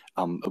wallets,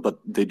 but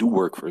they do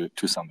work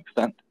to some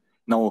extent.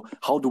 Now,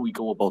 how do we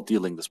go about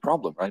dealing this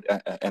problem, right?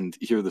 And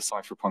here the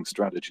cypherpunk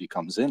strategy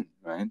comes in,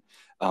 right?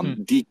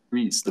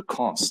 Decrease the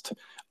cost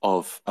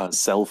of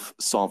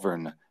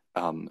self-sovereign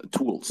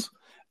tools,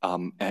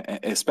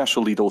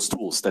 especially those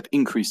tools that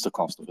increase the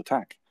cost of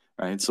attack.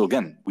 Right. So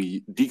again,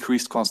 we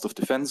decreased cost of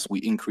defense, we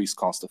increased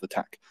cost of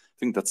attack. I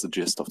think that's the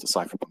gist of the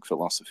cypherpunk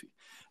philosophy.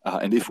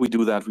 And if we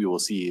do that, we will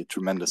see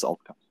tremendous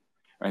outcomes.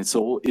 Right.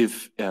 So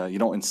if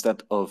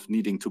instead of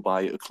needing to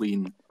buy a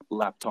clean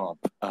laptop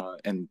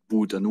and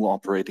boot a new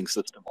operating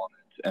system on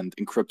it and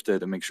encrypt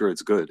it and make sure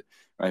it's good,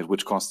 right,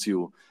 which costs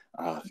you,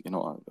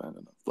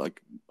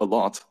 like a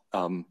lot,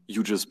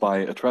 you just buy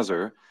a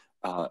Trezor.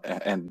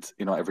 And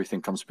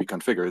everything comes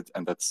pre-configured,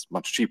 and that's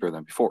much cheaper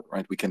than before,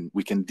 right?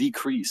 We can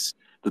decrease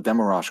the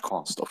demurrage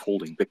cost of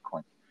holding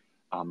Bitcoin,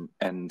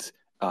 and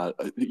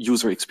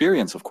user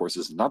experience, of course,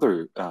 is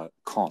another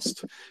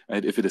cost.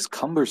 Right? If it is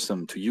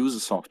cumbersome to use a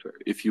software,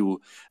 if you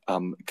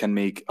can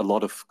make a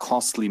lot of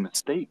costly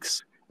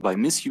mistakes by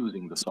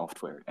misusing the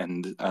software,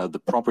 and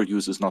the proper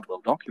use is not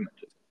well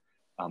documented,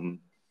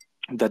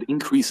 that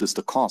increases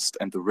the cost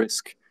and the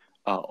risk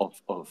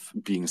of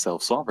being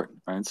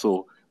self-sovereign, right?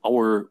 So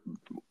our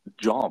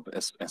job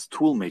as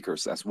tool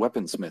makers, as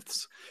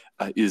weaponsmiths,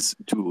 is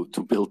to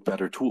build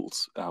better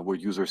tools where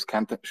users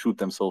can't shoot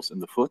themselves in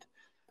the foot,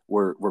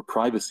 where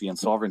privacy and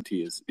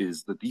sovereignty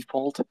is the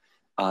default,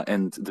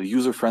 and the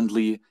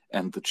user-friendly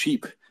and the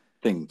cheap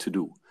thing to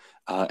do.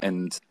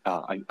 And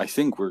I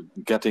think we're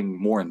getting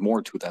more and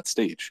more to that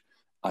stage.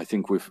 I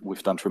think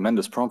we've done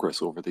tremendous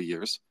progress over the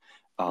years,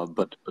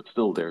 but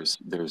still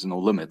there's no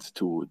limit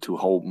to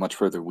how much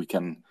further we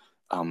can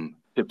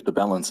tip the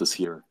balances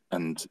here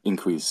and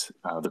increase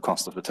the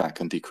cost of attack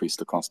and decrease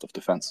the cost of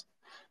defense.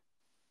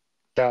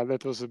 Yeah,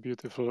 that was a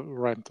beautiful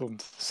rant on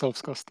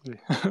self-custody.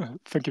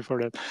 Thank you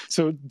for that.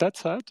 So that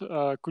said,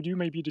 could you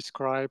maybe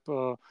describe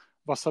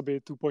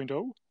Wasabi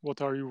 2.0?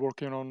 What are you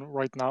working on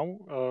right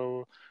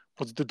now?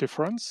 What's the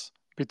difference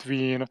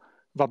between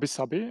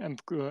Wabi-Sabi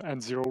and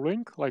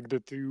ZeroLink, like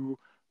the two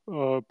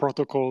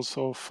protocols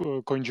of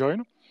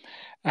CoinJoin?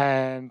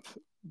 And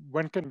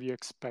when can we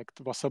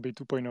expect Wasabi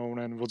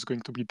 2.0, and what's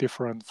going to be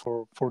different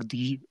for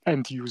the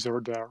end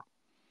user there?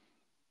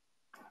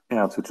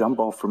 Yeah, to jump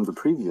off from the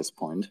previous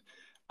point,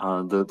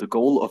 the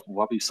goal of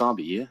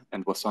Wabi-Sabi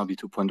and Wasabi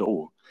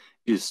 2.0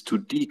 is to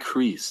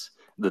decrease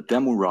the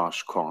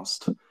demurrage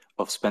cost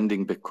of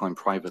spending Bitcoin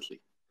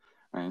privately,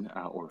 right?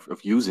 Or of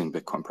using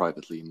Bitcoin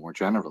privately more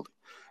generally.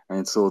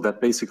 And so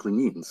that basically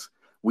means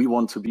we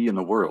want to be in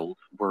a world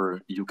where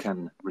you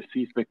can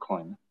receive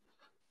Bitcoin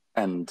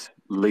and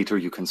later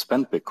you can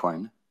spend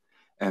Bitcoin,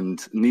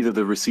 and neither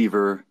the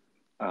receiver,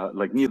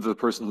 neither the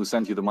person who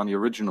sent you the money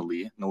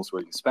originally knows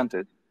where you spent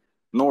it,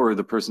 nor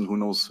the person who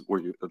knows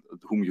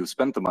whom you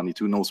spent the money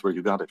to knows where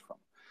you got it from,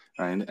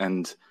 right?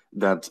 And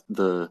that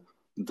the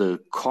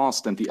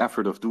cost and the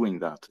effort of doing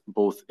that,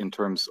 both in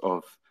terms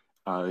of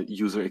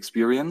user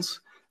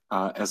experience,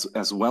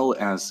 as well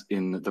as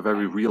in the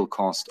very real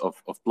cost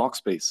of block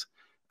space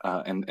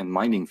and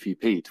mining fee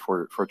paid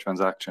for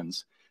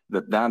transactions,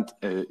 that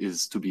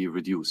is to be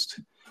reduced.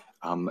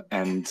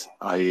 And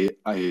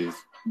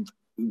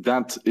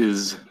that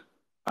is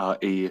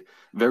a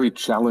very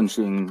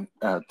challenging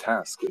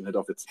task in and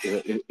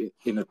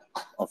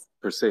of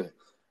per se.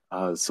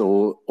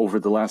 So over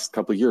the last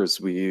couple of years,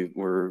 we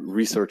were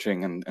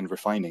researching and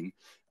refining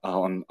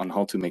on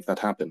how to make that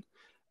happen.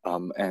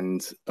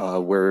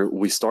 Where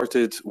we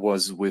started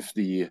was with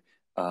the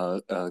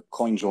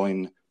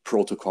CoinJoin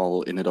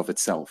protocol in and of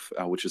itself,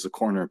 which is a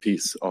corner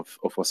piece of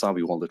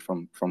Wasabi Wallet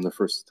from the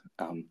first.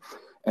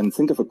 And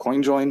think of a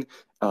CoinJoin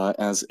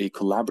as a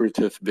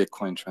collaborative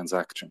Bitcoin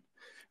transaction.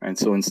 And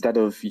so instead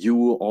of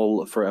you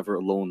all forever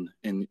alone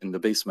in the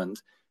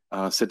basement,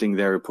 sitting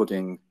there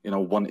putting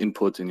one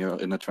input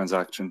in a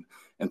transaction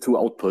and two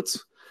outputs,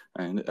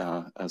 and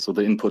so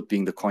the input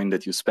being the coin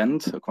that you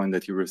spent, a coin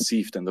that you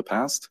received in the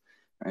past,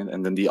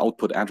 and then the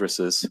output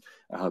addresses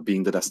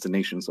being the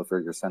destinations of where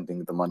you're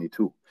sending the money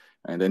to.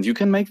 And you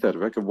can make that,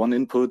 right? A one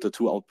input, a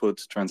two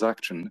output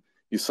transaction.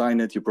 You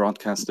sign it, you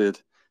broadcast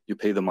it, you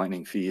pay the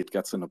mining fee, it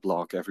gets in a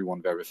block,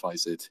 everyone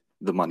verifies it,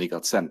 the money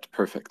got sent,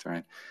 perfect,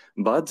 right?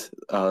 But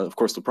of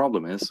course the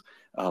problem is,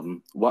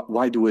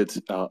 why do it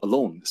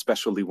alone,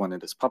 especially when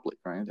it is public,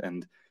 right?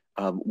 And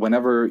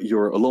whenever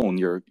you're alone,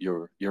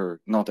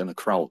 you're not in a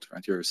crowd,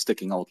 right? You're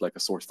sticking out like a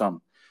sore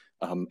thumb.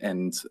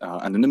 And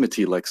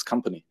anonymity likes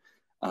company,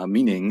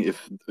 meaning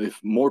if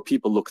more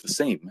people look the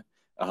same,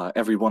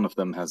 every one of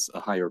them has a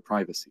higher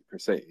privacy per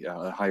se,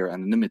 a higher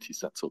anonymity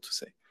set, so to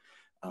say.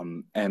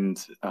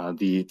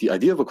 The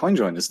idea of a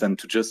CoinJoin is then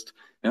to just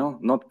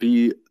not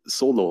be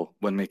solo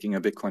when making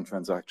a Bitcoin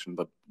transaction,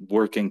 but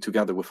working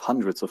together with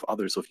hundreds of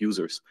others of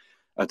users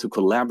to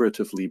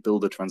collaboratively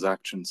build the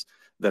transactions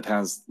that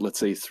has, let's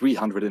say,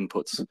 300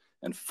 inputs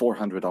and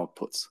 400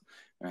 outputs,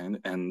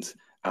 and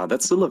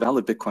that's still a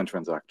valid Bitcoin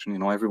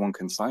transaction. Everyone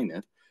can sign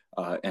it,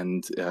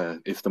 and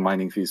if the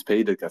mining fee is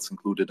paid, it gets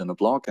included in a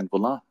block, and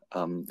voila,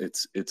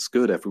 it's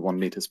good. Everyone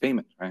made his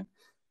payment, right?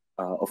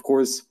 Of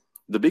course.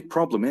 The big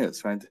problem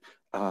is, right,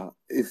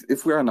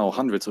 if we are now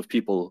hundreds of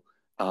people,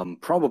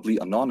 probably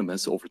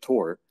anonymous over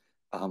Tor,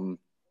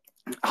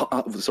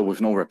 so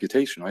with no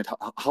reputation, right,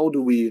 how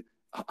do we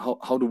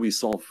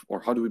solve,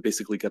 or how do we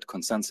basically get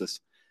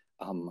consensus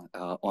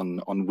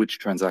on which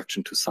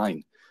transaction to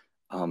sign?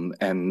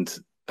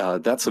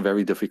 That's a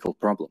very difficult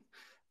problem.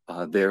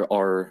 There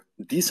are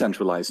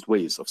decentralized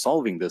ways of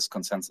solving this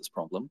consensus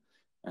problem.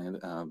 And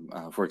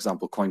for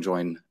example,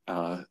 CoinJoin,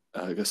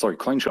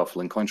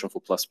 CoinShuffle and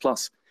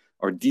CoinShuffle++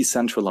 are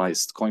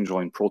decentralized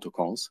CoinJoin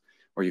protocols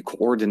where you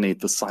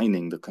coordinate the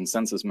signing, the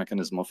consensus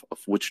mechanism of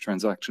which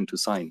transaction to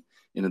sign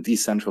in a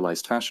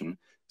decentralized fashion.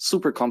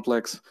 Super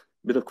complex,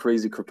 bit of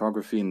crazy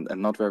cryptography, and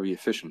not very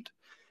efficient.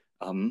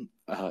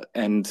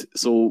 And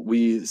so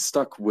we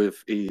stuck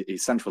with a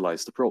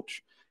centralized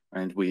approach.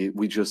 And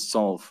we just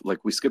solve,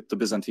 like we skipped the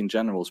Byzantine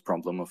generals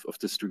problem of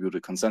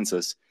distributed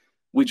consensus.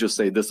 We just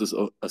say this is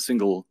a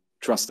single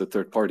trusted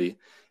third party.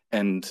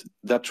 And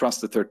that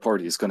trusted third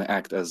party is going to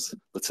act as,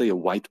 let's say, a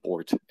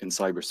whiteboard in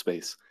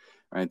cyberspace,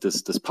 right?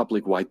 This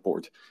public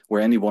whiteboard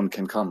where anyone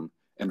can come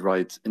and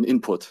write an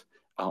input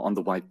on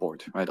the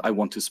whiteboard, right? I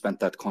want to spend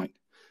that coin,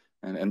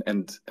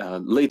 and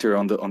later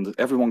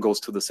everyone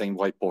goes to the same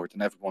whiteboard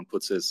and everyone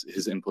puts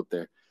his input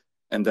there,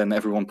 and then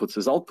everyone puts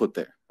his output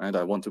there, right?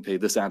 I want to pay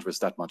this address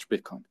that much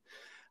Bitcoin,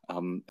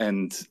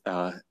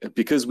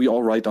 because we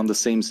all write on the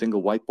same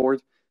single whiteboard,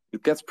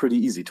 it gets pretty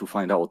easy to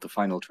find out the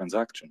final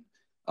transaction.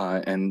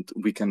 And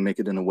we can make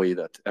it in a way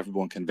that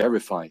everyone can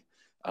verify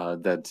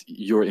that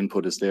your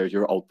input is there,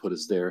 your output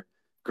is there.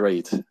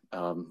 Great,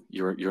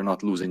 you're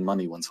not losing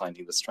money when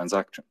signing this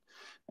transaction,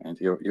 and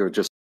you're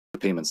just the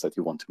payments that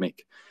you want to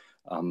make.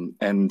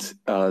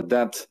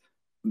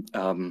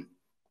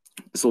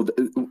 So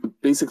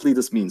basically,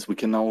 this means we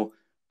can now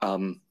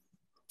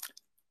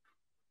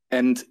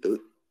end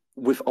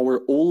with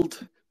our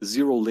old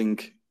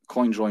zero-link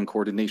CoinJoin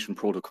coordination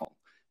protocol.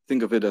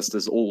 Think of it as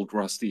this old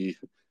rusty,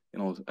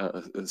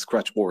 a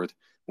scratch board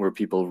where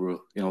people,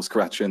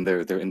 scratch in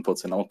their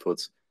inputs and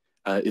outputs.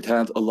 It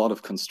had a lot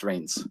of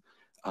constraints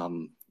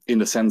in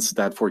the sense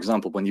that, for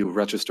example, when you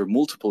register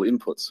multiple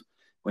inputs,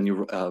 when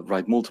you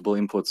write multiple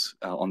inputs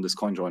on this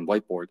CoinJoin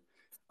whiteboard,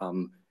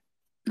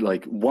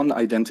 like one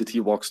identity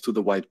walks to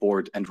the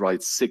whiteboard and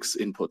writes 6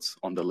 inputs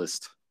on the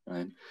list,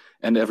 right?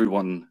 And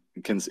everyone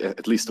can,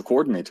 at least the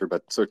coordinator,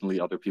 but certainly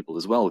other people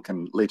as well,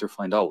 can later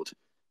find out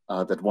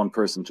that one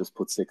person just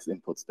put 6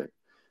 inputs there.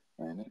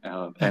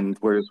 And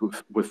whereas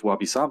with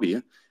Wabi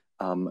Sabi,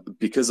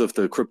 because of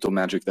the crypto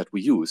magic that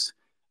we use,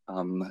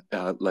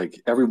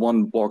 like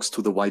everyone walks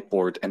to the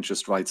whiteboard and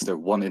just writes their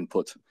one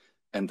input,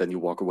 and then you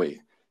walk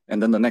away.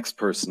 And then the next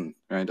person,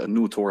 right, a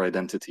new Tor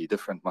identity,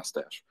 different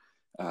mustache,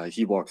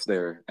 he walks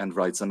there and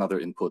writes another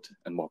input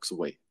and walks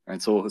away.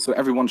 Right, so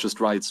everyone just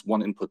writes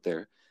one input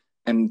there,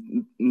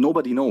 and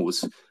nobody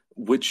knows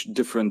which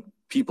different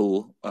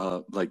people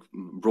like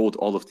wrote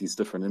all of these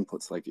different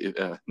inputs. Like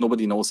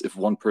nobody knows if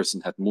one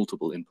person had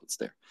multiple inputs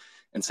there,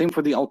 and same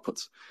for the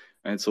outputs.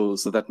 And so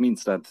that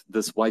means that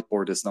this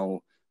whiteboard is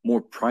now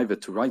more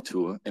private to write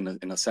to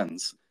in a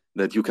sense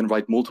that you can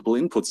write multiple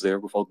inputs there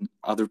without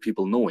other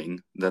people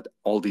knowing that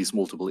all these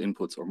multiple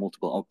inputs or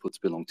multiple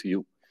outputs belong to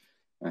you.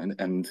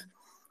 And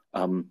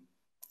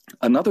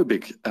another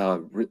big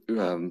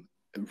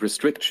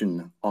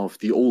restriction of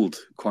the old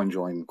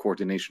CoinJoin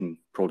coordination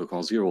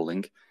protocol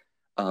ZeroLink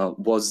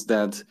was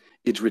that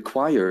it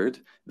required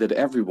that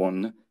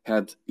everyone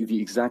had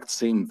the exact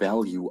same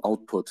value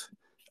output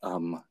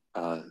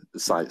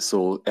size.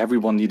 So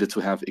everyone needed to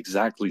have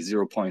exactly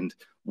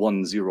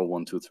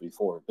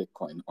 0.101234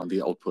 Bitcoin on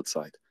the output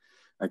side.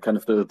 And kind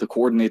of the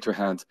coordinator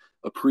had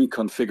a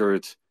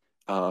pre-configured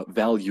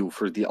value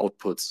for the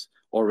outputs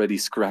already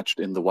scratched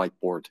in the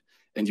whiteboard,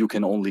 and you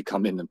can only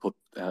come in and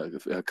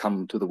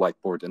come to the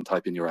whiteboard and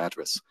type in your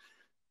address.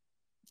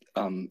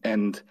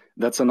 And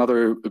that's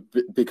another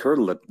big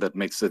hurdle that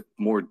makes it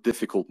more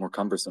difficult, more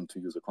cumbersome to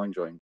use a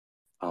CoinJoin.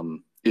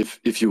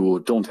 If you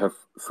don't have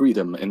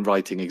freedom in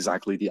writing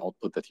exactly the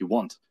output that you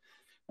want.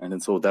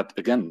 And so that,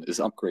 again, is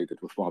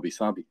upgraded with Wabi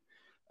Sabi,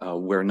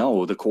 where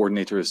now the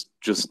coordinator is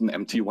just an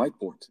empty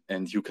whiteboard,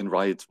 and you can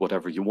write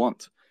whatever you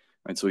want.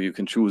 And so you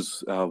can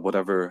choose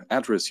whatever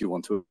address you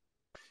want to.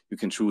 You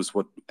can choose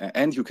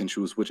you can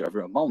choose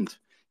whichever amount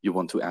you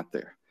want to add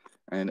there.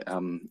 And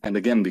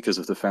again, because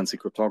of the fancy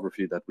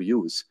cryptography that we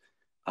use,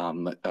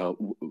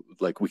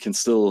 like we can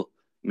still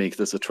make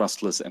this a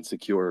trustless and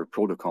secure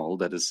protocol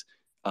that is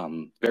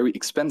very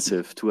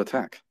expensive to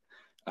attack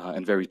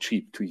and very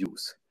cheap to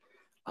use.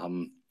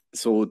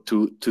 So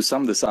to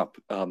sum this up,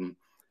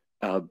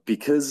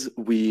 because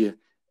we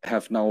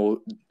have now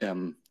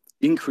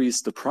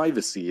increased the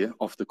privacy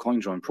of the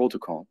CoinJoin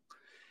protocol,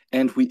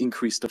 and we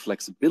increased the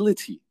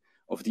flexibility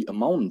of the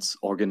amounts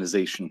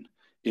organization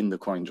in the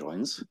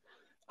CoinJoins,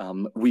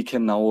 we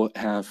can now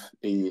have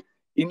a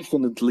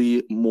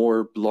infinitely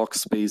more block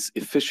space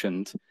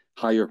efficient,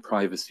 higher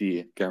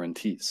privacy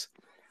guarantees.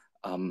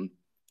 And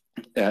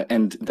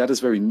that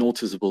is very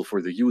noticeable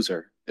for the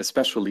user,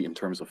 especially in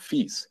terms of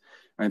fees.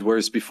 Right?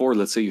 Whereas before,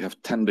 let's say you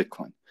have 10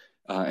 Bitcoin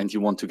and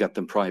you want to get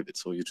them private.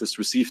 So you just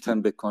receive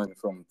 10 Bitcoin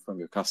from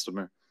your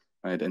customer,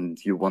 right? And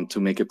you want to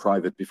make it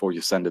private before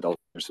you send it out to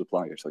your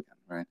suppliers again,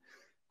 right?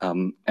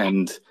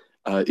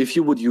 If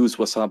you would use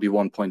Wasabi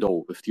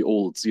 1.0 with the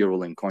old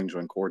ZeroLink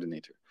CoinJoin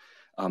coordinator,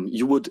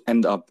 you would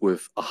end up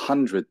with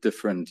 100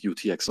 different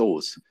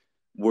UTXOs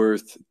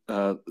worth,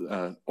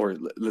 or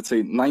let's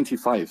say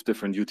 95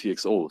 different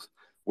UTXOs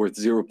worth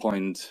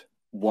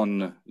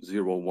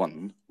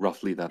 0.101,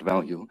 roughly that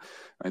value.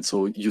 Right?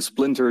 So you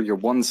splinter your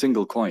one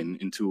single coin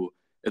into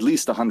at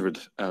least 100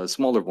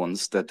 smaller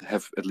ones that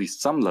have at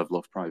least some level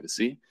of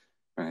privacy.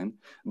 Right?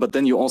 But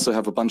then you also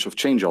have a bunch of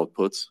change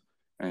outputs.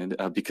 And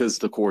because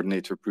the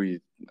coordinator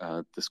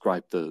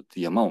described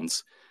the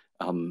amounts,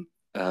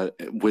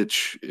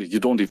 which you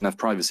don't even have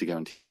privacy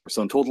guarantee.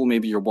 So in total,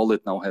 maybe your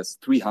wallet now has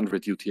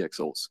 300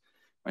 UTXOs,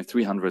 right?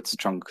 300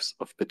 chunks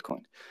of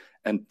Bitcoin.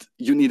 And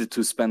you needed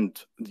to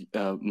spend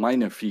a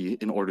minor fee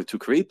in order to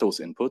create those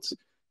inputs,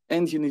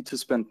 and you need to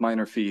spend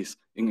minor fees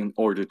in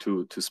order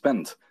to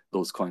spend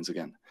those coins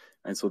again.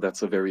 And so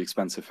that's a very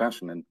expensive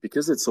fashion. And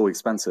because it's so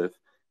expensive,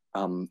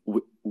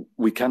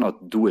 we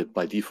cannot do it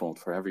by default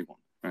for everyone.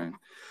 Right.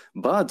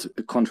 But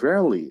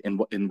contrarily,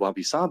 in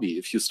Wabi Sabi,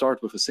 if you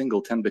start with a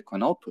single 10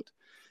 Bitcoin output,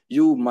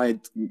 you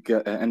might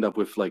end up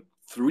with like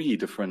 3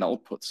 different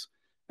outputs,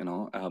 you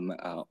know,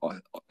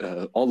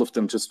 all of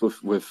them just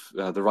with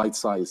the right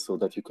size, so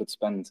that you could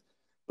spend,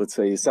 let's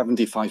say,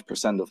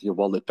 75% of your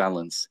wallet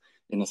balance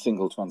in a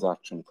single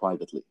transaction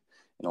privately,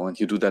 you know, and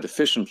you do that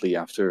efficiently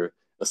after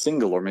a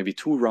single or maybe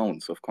 2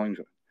 rounds of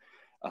CoinJoin.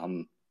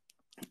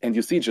 And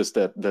you see just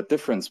that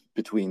difference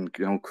between,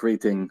 you know,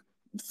 creating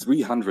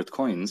 300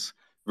 coins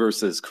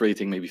versus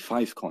creating maybe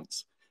 5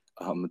 coins,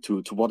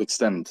 to what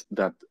extent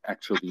that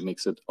actually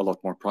makes it a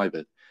lot more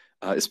private,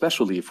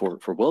 especially for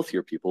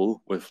wealthier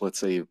people with, let's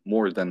say,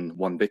 more than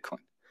 1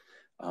 Bitcoin.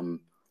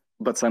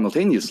 But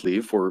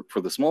simultaneously, for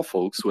the small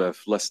folks who have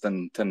less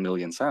than 10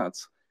 million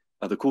sats,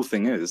 the cool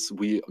thing is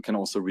we can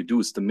also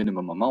reduce the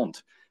minimum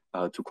amount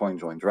to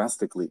CoinJoin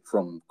drastically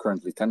from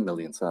currently 10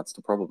 million sats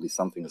to probably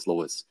something as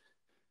low as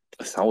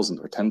 1,000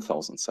 or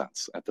 10,000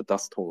 sats at the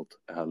dust hold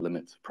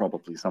limit,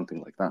 probably something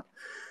like that.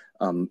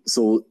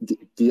 So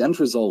the end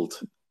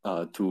result,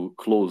 to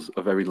close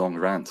a very long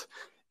rant,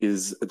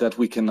 is that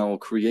we can now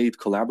create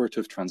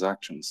collaborative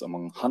transactions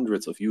among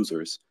hundreds of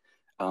users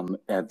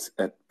at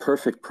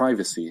perfect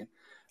privacy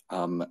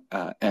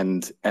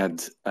and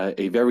at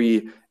a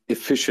very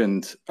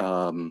efficient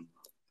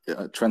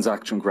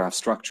transaction graph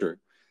structure,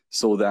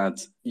 so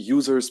that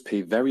users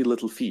pay very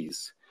little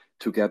fees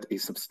to get a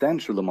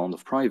substantial amount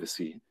of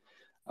privacy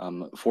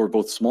for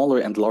both smaller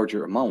and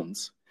larger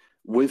amounts,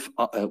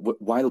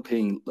 while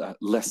paying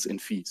less in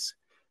fees.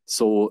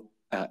 So,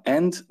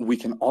 and we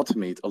can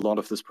automate a lot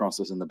of this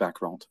process in the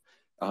background,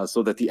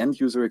 so that the end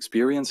user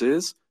experience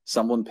is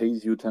someone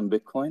pays you 10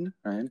 Bitcoin,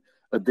 right?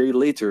 A day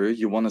later,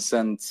 you want to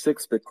send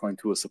 6 Bitcoin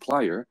to a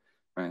supplier,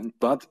 right?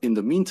 But in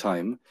the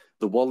meantime,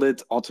 the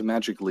wallet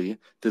automatically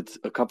did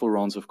a couple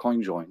rounds of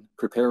CoinJoin,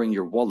 preparing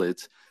your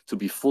wallet to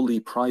be fully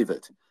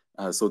private,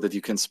 so that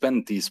you can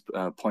spend these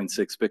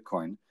 0.6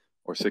 Bitcoin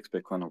or 6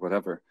 Bitcoin or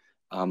whatever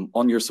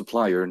on your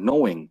supplier,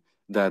 knowing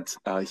that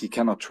he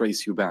cannot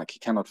trace you back. He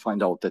cannot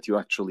find out that you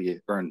actually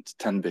earned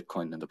 10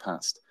 Bitcoin in the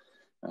past.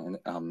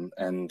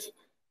 And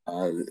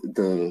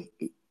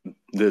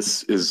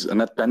This is a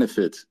net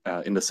benefit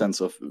in the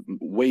sense of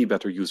way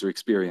better user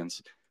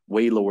experience,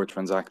 way lower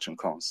transaction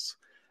costs,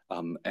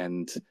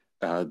 and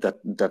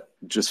that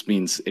just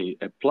means a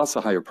plus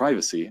a higher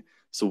privacy.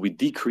 So we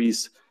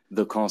decrease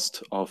the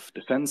cost of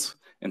defense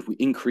and we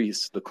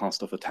increase the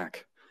cost of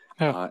attack.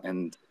 Yeah.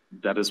 And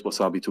that is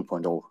Wasabi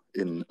 2.0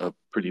 in a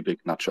pretty big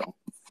nutshell.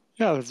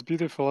 Yeah, that's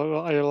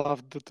beautiful. I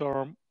love the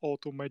term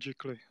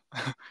auto-magically.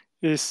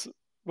 Is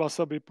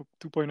Wasabi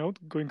 2.0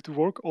 going to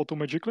work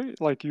auto-magically?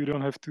 Like you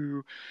don't have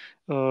to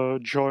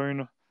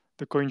join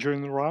the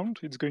CoinJoin round?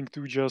 It's going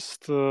to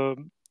just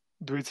do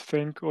its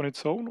thing on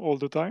its own all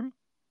the time?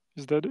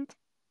 Is that it?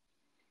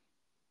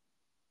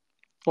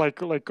 Like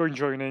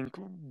CoinJoining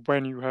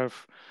when you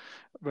have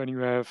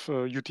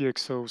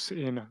UTXOs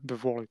in the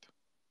wallet.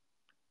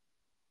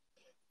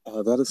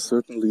 That is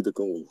certainly the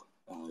goal.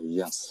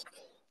 Yes.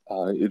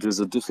 It is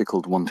a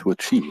difficult one to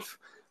achieve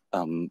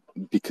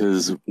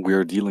because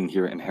we're dealing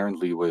here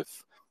inherently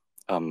with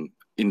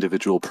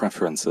individual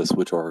preferences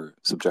which are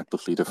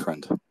subjectively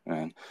different.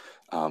 And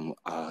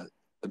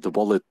the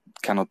wallet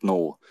cannot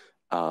know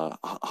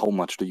how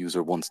much the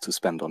user wants to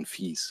spend on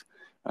fees,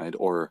 right?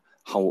 Or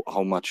how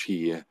much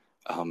he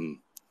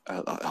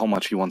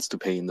wants to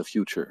pay in the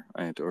future,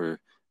 right? Or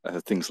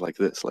things like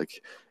this.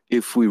 Like,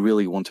 if we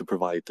really want to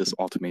provide this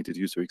automated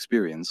user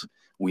experience,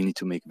 we need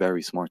to make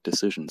very smart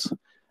decisions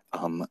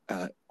on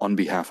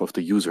behalf of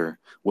the user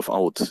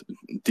without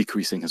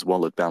decreasing his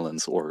wallet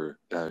balance or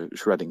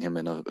shredding him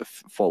in a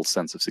false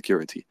sense of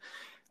security.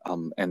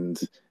 And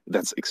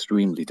that's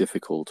extremely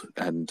difficult,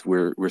 and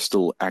we're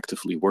still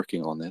actively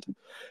working on it.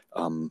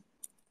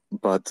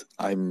 But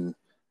I'm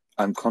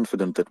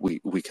confident that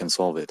we can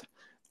solve it.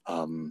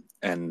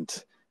 And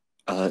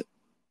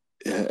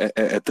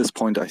at this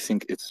point, I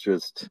think it's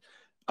just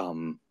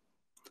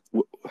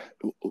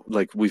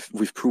like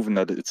we've proven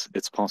that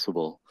it's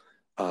possible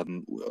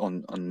on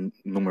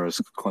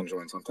numerous coin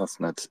joins on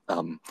testnet.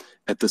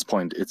 At this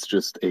point, it's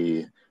just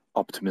a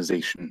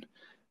optimization,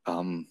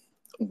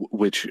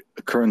 which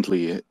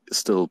currently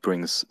still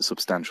brings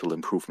substantial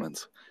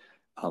improvements.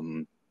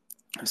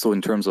 So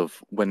in terms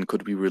of when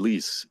could we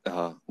release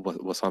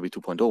Wasabi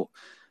 2.0,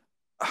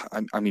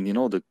 I mean,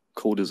 the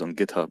code is on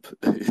GitHub,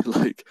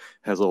 like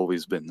has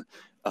always been.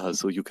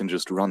 So you can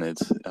just run it.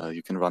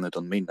 You can run it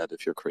on mainnet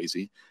if you're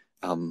crazy.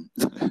 But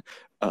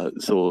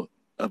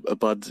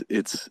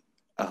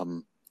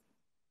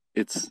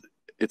it's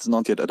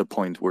not yet at a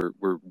point where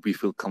we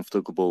feel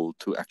comfortable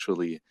to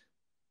actually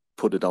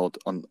put it out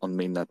on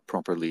mainnet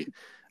properly.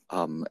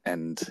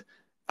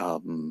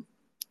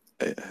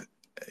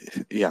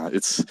 Yeah,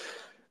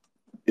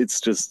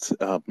 it's just.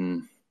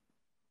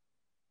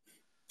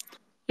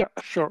 Yeah,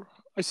 sure.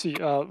 I see.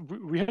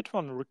 We had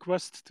one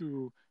request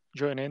to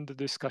join in the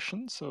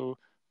discussion,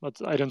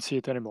 but I don't see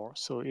it anymore.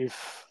 So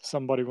if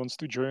somebody wants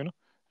to join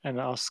and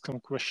ask some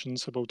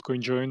questions about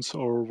CoinJoins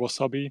or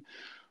Wasabi,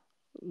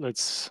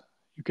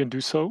 you can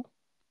do so.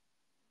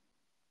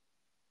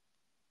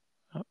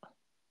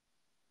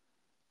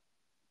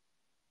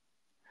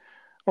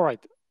 All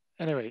right.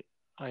 Anyway,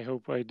 I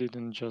hope I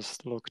didn't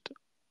just locked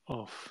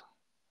off.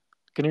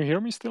 Can you hear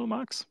me still,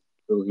 Max?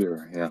 Still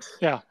here, yes.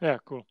 Yeah,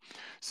 cool.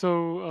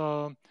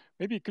 So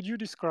maybe could you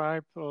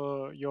describe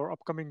your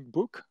upcoming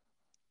book?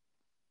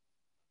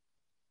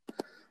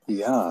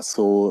 Yeah,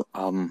 so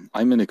I'm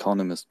an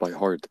economist by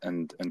heart,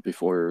 and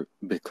before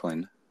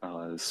Bitcoin,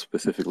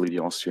 specifically the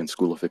Austrian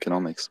School of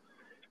Economics,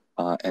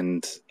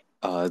 and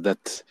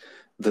that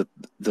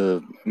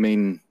the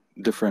main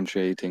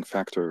differentiating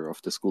factor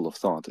of the school of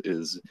thought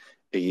is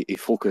a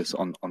focus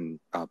on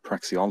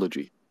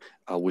praxeology,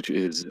 which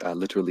is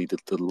literally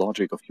the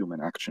logic of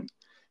human action,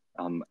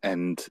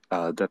 and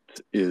that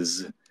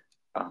is,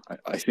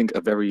 I think,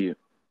 a very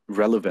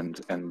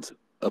relevant and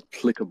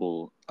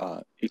applicable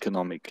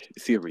economic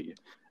theory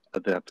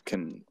that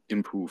can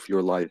improve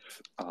your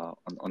life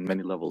on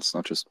many levels,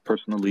 not just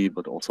personally,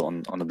 but also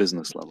on a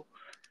business level.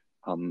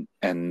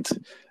 And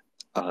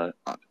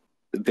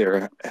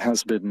there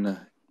has been,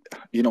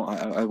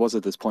 I was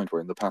at this point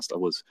where in the past I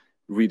was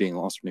reading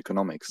Austrian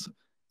economics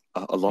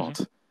a lot.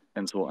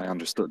 And so I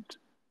understood,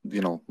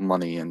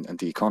 money and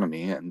the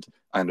economy, and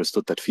I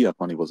understood that fiat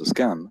money was a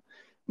scam.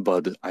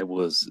 But I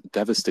was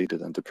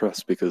devastated and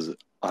depressed because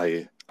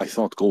I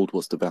thought gold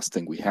was the best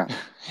thing we had.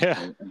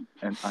 Yeah.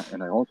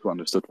 And I also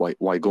understood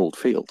why gold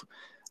failed,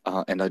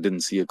 and I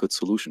didn't see a good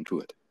solution to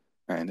it.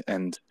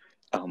 And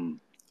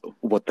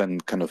what then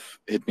kind of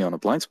hit me on a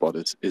blind spot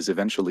is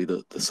eventually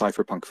the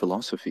cypherpunk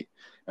philosophy,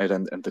 right,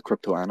 and the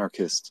crypto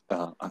anarchist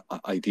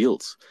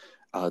ideals.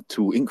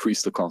 To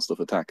increase the cost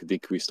of attack,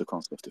 decrease the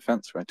cost of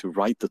defense, right? To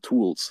write the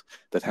tools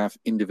that have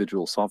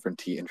individual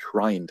sovereignty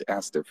enshrined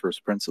as their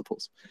first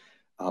principles.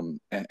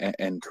 And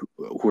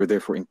who are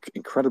therefore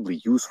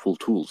incredibly useful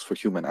tools for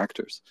human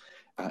actors,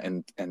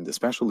 and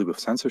especially with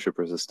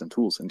censorship-resistant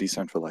tools in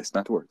decentralized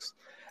networks,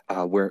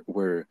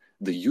 where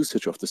the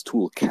usage of this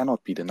tool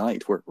cannot be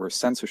denied, where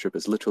censorship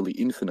is literally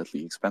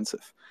infinitely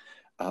expensive.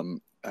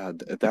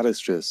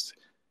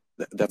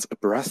 That's a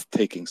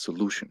breathtaking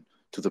solution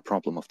to the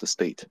problem of the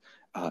state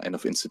and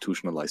of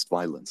institutionalized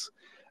violence.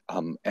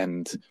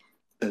 And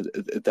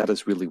that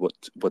is really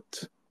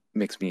what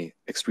makes me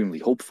extremely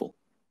hopeful.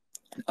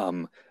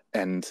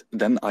 And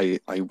then I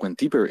went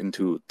deeper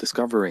into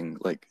discovering,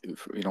 like,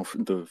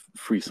 the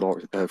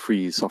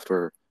free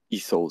software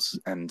ethos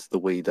and the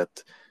way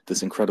that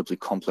this incredibly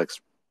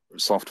complex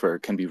software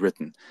can be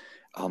written,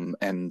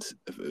 and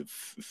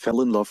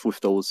fell in love with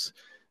those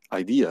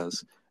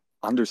ideas,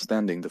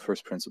 understanding the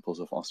first principles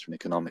of Austrian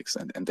economics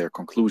and their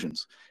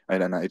conclusions.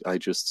 Right? And I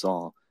just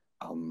saw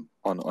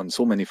on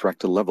so many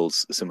fractal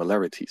levels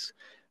similarities,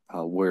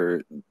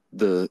 where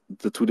the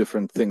two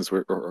different things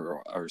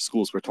or our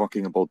schools were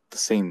talking about the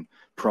same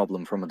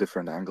problem from a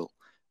different angle,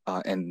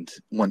 and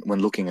when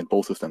looking at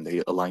both of them,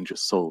 they align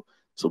just so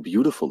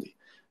beautifully.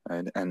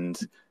 Right? And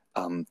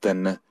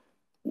then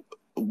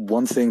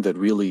one thing that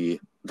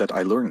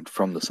I learned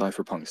from the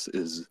cypherpunks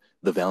is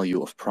the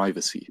value of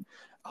privacy,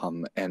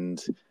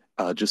 and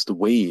just the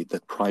way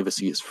that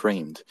privacy is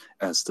framed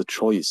as the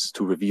choice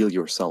to reveal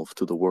yourself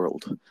to the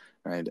world,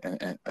 right?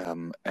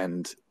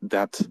 And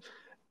that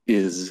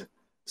is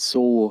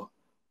so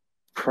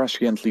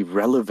presciently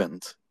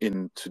relevant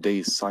in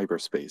today's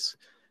cyberspace,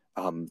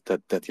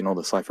 that the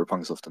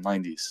cypherpunks of the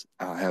 90s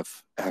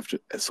have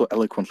so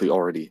eloquently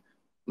already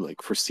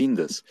foreseen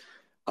this,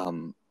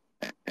 and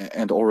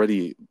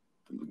already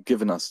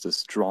given us this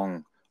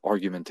strong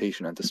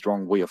argumentation and the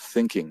strong way of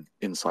thinking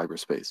in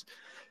cyberspace,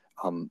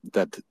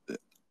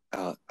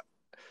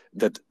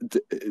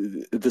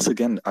 this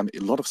again, a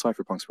lot of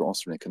cypherpunks were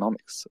Austrian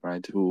economics,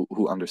 right,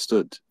 who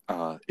understood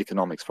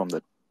economics from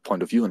that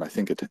point of view, and I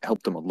think it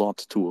helped them a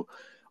lot to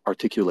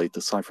articulate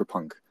the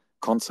cypherpunk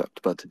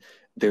concept. But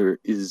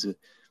there's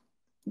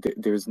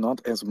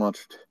not as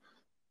much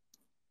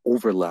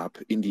overlap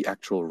in the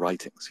actual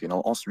writings.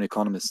 Austrian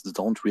economists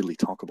don't really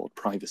talk about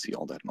privacy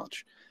all that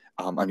much.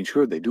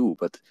 Sure they do,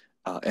 but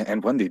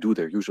and when they do,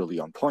 they're usually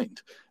on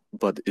point.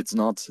 But it's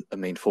not a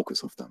main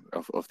focus of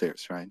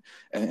theirs, right?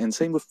 And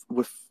same with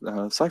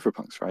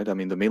cypherpunks, right?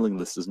 The mailing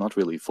list is not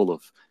really full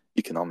of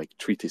economic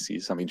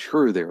treatises.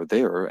 Sure, they're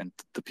there, and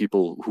the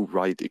people who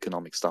write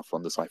economic stuff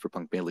on the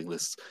cypherpunk mailing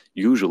lists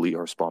usually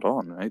are spot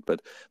on, right?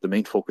 But the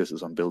main focus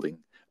is on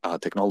building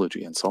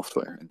technology and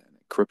software and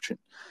encryption.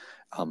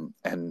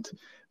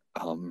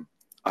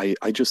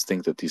 I just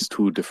think that these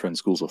two different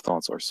schools of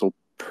thoughts are so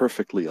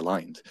perfectly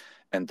aligned,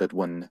 and that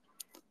when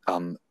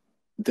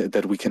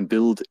that we can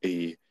build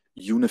a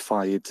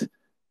unified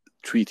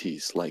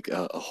treatise, like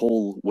a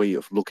whole way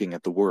of looking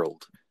at the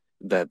world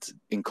that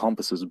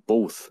encompasses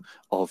both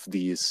of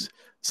these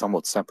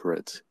somewhat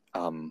separate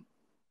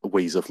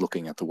ways of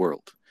looking at the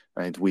world.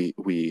 Right?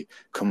 We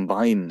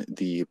combine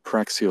the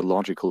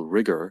praxeological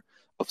rigor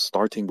of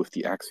starting with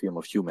the axiom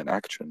of human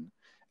action,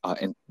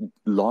 and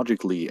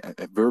logically,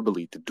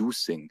 verbally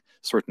deducing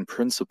certain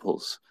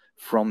principles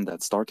from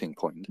that starting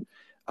point,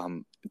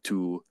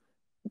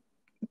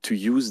 to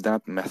use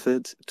that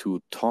method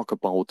to talk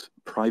about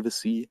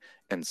privacy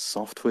and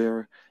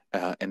software,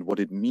 and what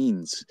it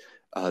means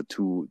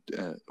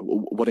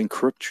what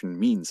encryption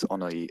means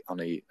on a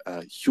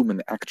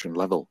human action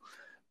level,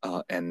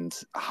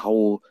 and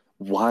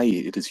why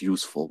it is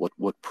useful,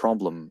 what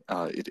problem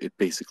it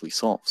basically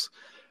solves.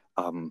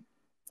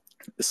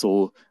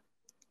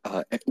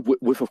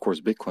 With of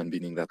course Bitcoin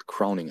being that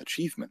crowning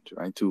achievement,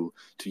 right? To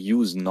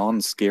use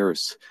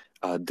non-scarce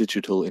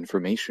digital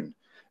information,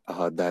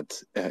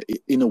 that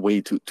in a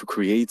way to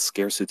create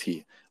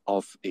scarcity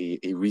of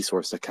a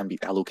resource that can be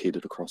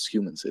allocated across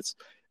humans.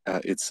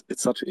 It's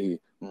such a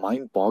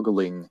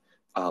mind-boggling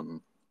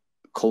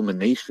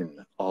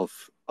culmination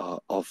of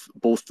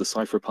both the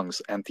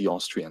cypherpunks and the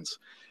Austrians,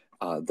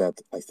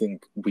 that I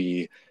think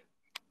we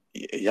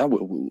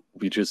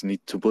just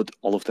need to put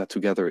all of that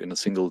together in a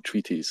single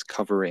treatise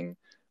covering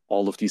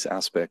all of these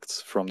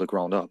aspects from the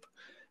ground up.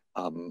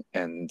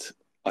 And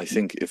I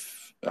think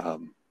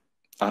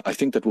I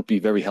think that would be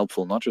very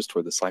helpful, not just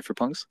for the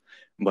cypherpunks,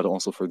 but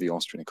also for the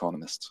Austrian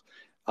economists.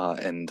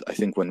 And I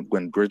think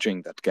when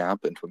bridging that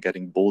gap and when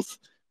getting both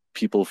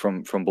people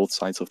from both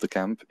sides of the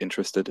camp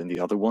interested in the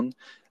other one,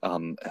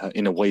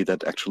 in a way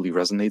that actually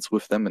resonates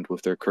with them and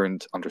with their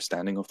current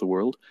understanding of the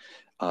world,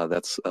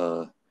 that's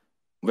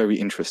very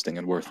interesting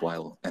and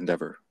worthwhile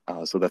endeavor.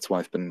 So that's why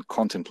I've been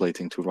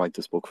contemplating to write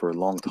this book for a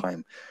long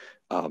time.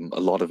 A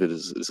lot of it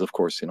is of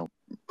course,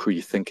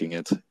 pre-thinking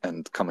it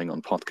and coming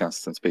on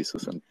podcasts and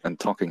spaces and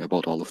talking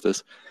about all of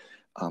this.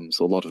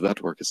 So a lot of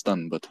that work is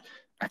done, but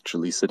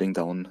actually sitting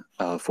down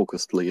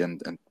focusedly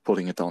and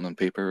putting it down on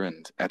paper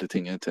and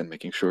editing it and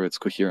making sure it's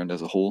coherent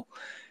as a whole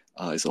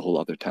is a whole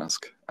other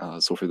task.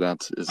 So for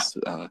that is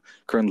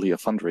currently a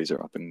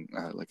fundraiser up in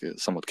like a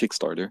somewhat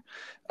Kickstarter,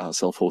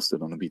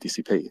 self-hosted on a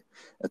BTC Pay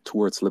at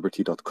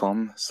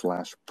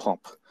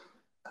towardsliberty.com/pop,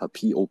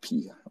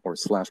 P-O-P, or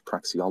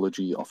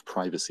 /praxeology of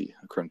privacy,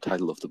 the current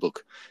title of the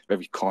book.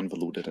 Very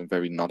convoluted and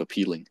very not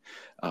appealing,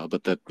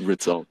 but that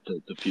rids out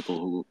the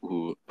people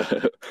who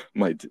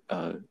might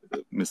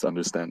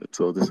misunderstand it.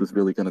 So this is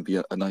really going to be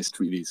a nice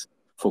treatise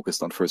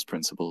focused on first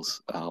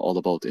principles, all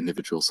about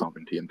individual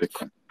sovereignty and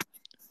Bitcoin.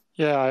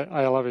 Yeah,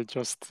 I love it.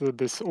 Just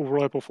this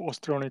overlap of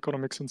Austrian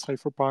economics and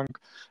cypherpunk.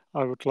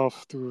 I would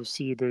love to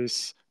see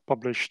this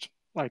published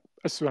like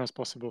as soon as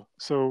possible.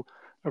 So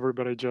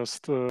everybody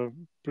just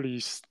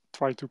please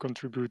try to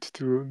contribute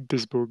to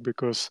this book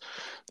because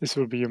this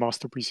will be a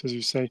masterpiece, as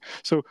you say.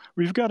 So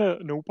we've got a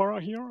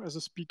Nopara here as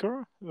a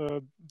speaker.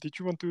 Did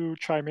you want to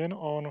chime in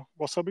on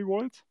Wasabi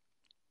Wallet?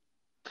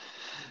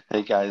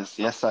 Hey guys,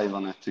 yes, I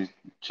wanted to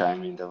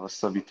chime in. There was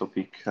Wasabi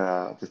topic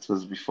that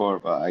was before,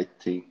 but I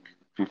think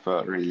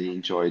people really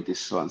enjoyed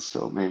this one,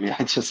 so maybe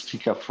I just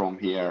pick up from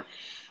here.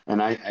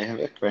 And I have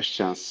a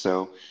question.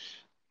 So,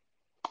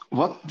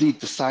 what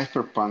did the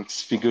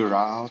cypherpunks figure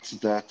out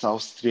that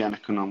Austrian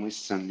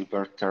economists and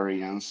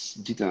libertarians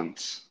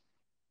didn't?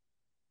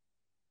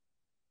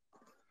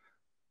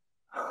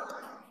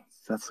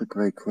 That's a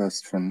great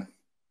question.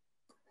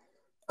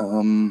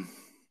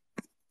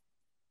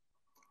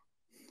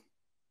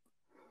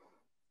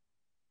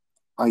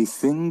 I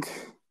think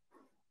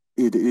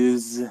it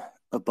is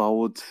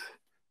about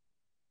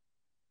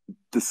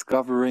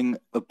discovering,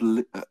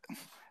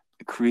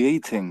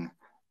 creating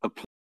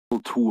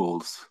applicable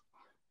tools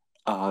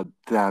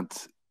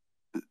that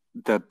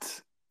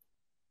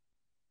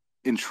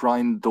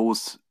enshrine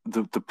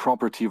the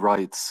property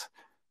rights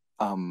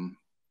and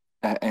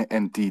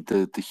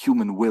the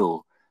human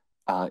will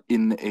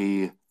in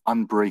a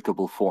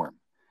unbreakable form.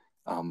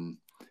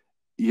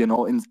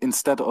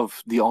 Instead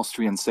of the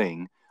Austrian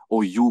saying,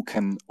 "Oh, you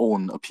can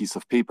own a piece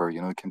of paper,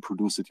 you can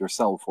produce it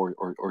yourself,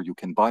 or you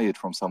can buy it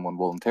from someone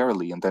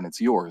voluntarily, and then it's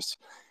yours,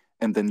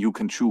 and then you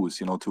can choose,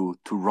 to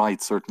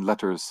write certain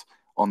letters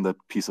on that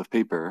piece of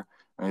paper,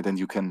 right? And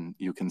you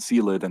can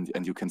seal it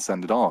and you can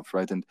send it off,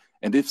 right? And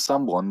if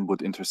someone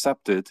would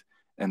intercept it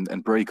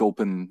and break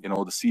open,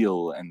 the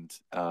seal and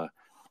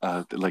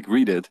like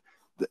read it,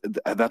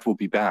 that would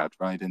be bad,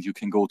 right? And you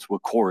can go to a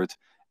court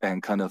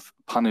and kind of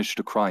punish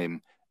the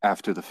crime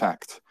after the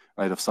fact,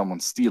 right, of someone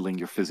stealing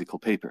your physical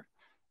paper,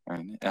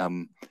 right?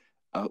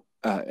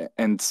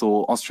 And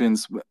so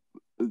Austrians,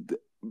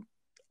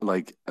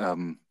 like,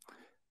 on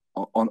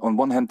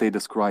one hand, they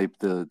describe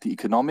the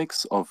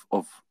economics of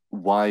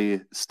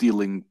why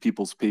stealing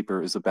people's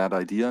paper is a bad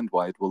idea and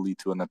why it will lead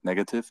to a net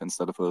negative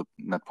instead of a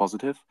net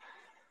positive.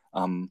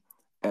 And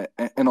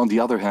on the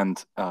other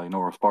hand,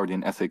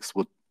 Rothbardian ethics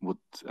would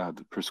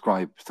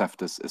prescribe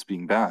theft as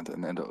being bad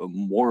and a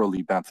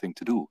morally bad thing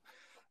to do.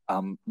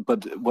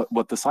 But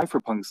what the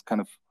cypherpunks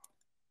kind of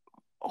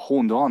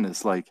honed on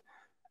is like,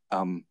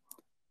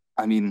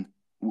 I mean,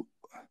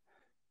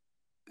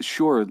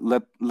 sure,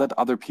 let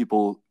other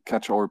people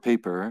catch our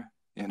paper,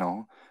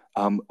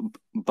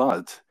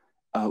 but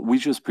we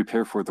just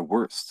prepare for the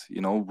worst.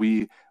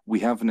 We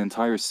have an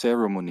entire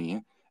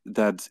ceremony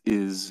that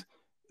is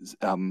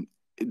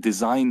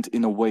designed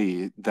in a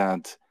way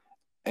that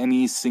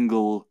any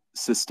single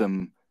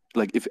system,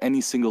 like if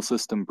any single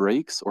system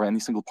breaks or any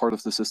single part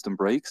of the system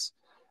breaks,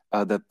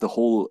 that the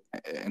whole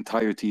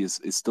entirety is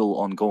still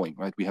ongoing,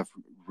 right? We have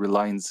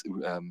reliance,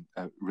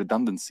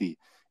 redundancy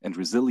and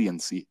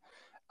resiliency,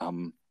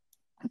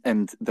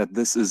 and that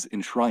this is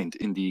enshrined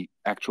in the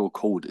actual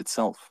code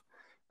itself,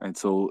 right?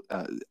 So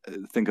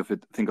think of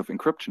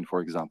encryption,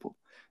 for example.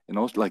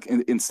 Like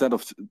instead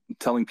of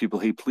telling people,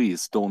 "Hey,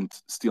 please don't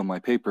steal my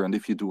paper, and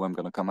if you do, I'm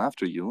going to come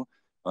after you,"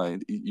 right?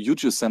 You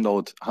just send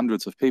out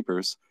hundreds of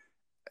papers,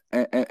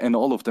 and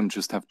all of them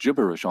just have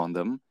gibberish on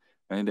them,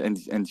 right?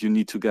 And you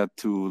need to get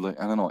to, like,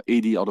 I don't know,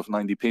 80 out of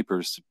 90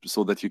 papers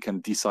so that you can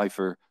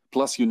decipher.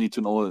 Plus, you need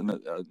to know an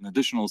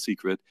additional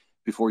secret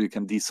before you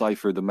can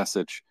decipher the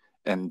message,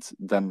 and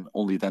then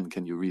only then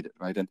can you read it,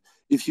 right? And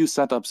if you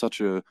set up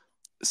such a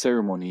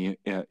ceremony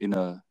in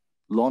a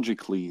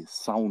logically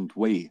sound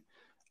way,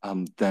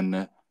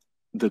 then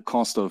the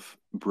cost of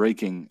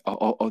breaking,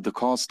 or the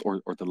cost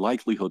or the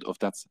likelihood of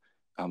that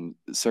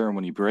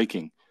ceremony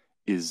breaking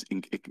is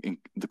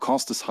the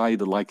cost is high,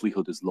 the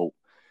likelihood is low,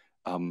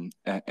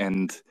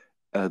 and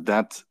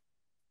that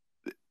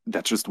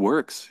just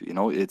works.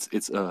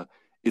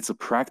 It's a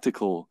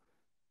practical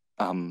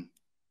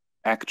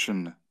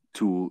action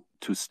to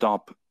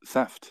stop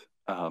theft,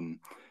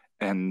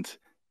 and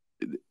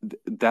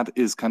that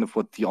is kind of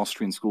what the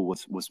Austrian school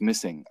was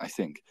missing, I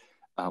think.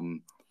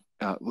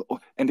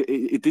 And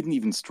it didn't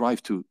even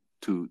strive to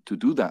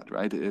do that,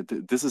 right?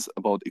 This is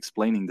about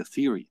explaining the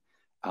theory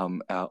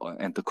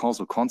and the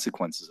causal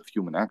consequences of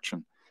human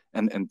action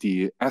and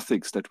the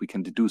ethics that we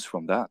can deduce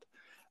from that.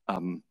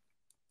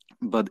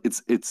 But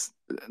it's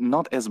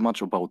not as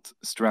much about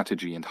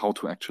strategy and how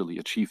to actually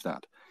achieve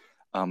that.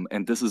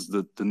 And this is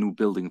the new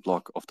building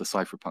block of the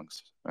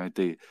cypherpunks, right?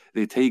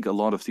 They take a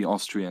lot of the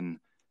Austrian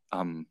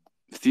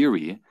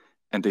theory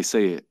and they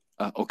say,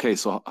 okay,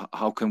 so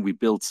how can we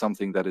build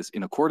something that is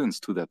in accordance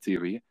to that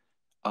theory?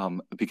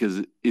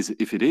 Because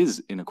if it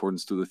is in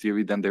accordance to the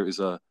theory, then there is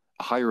a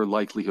higher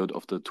likelihood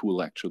of the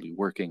tool actually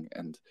working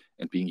and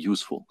being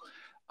useful.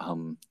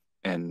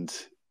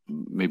 And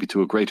maybe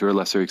to a greater or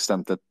lesser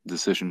extent that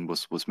decision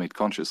was made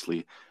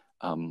consciously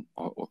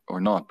or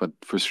not. But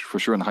for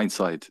sure, in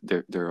hindsight,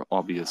 there are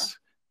obvious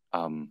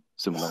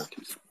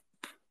similarities.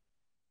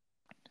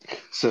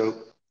 So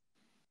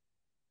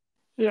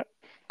Yeah,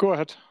 go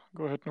ahead,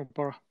 no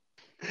para.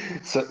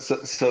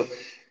 So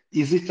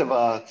is it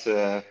about,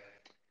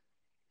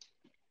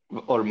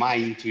 or my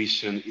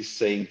intuition is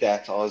saying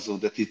that also,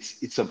 that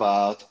it's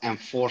about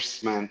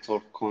enforcement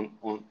or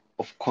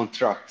of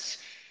contracts.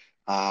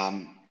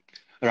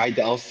 Right,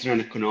 the Austrian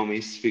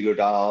economists figured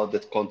out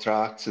that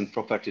contracts and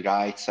property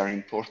rights are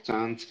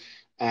important,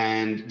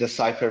 and the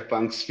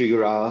cypherpunks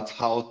figure out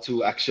how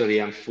to actually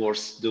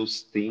enforce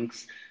those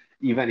things,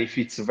 even if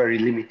it's a very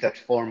limited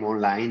form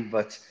online,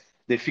 but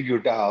they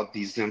figured out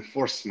these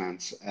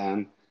enforcements,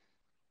 and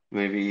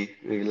maybe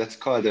let's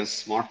call them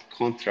smart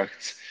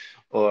contracts,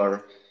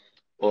 or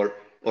or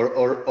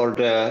or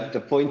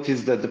the point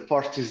is that the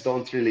parties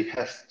don't really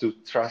have to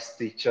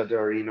trust each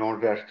other in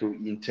order to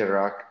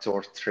interact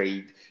or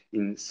trade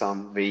in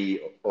some way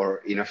or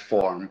in a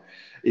form.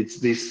 It's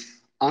this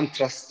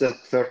untrusted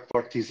third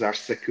parties are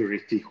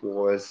security who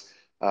was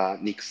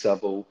Nick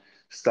Szabo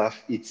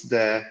stuff. It's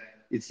the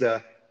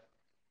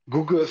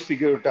Google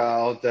figured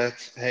out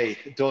that, hey,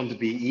 don't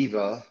be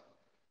evil,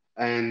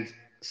 and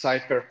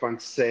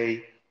cypherpunks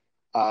say,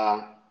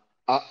 uh,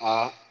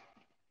 uh,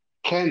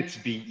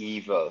 can't be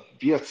evil.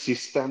 Build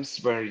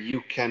systems where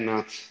you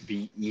cannot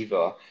be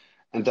evil.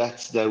 And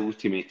that's the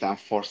ultimate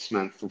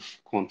enforcement of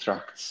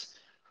contracts.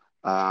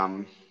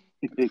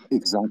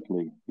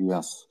 Exactly.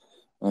 Yes.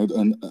 Right.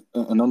 And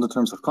on the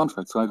terms of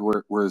contracts, right?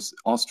 Whereas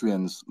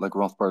Austrians like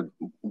Rothbard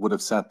would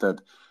have said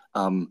that,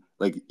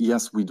 like,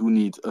 yes, we do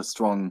need a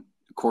strong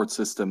court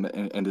system,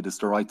 and it is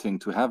the right thing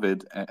to have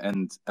it,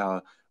 and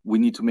we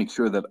need to make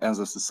sure that as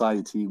a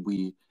society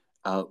we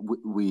have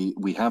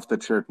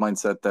that shared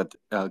mindset that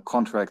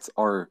contracts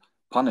are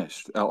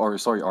punished, or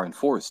sorry, are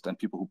enforced, and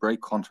people who break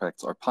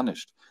contracts are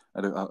punished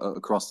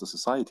across the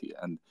society.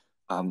 And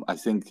I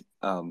think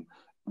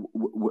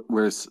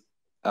whereas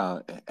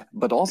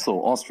but also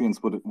Austrians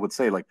would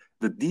say, like,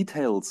 the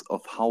details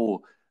of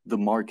how the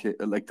market,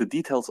 like the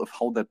details of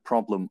how that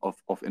problem of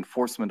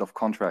enforcement of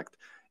contract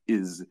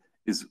is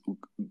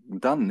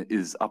done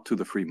is up to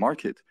the free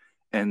market.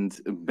 And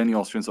many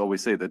Austrians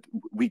always say that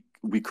we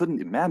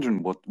couldn't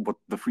imagine what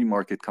the free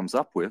market comes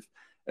up with,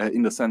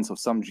 in the sense of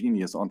some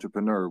genius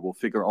entrepreneur will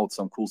figure out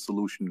some cool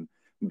solution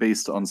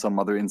based on some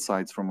other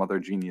insights from other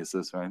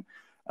geniuses, right?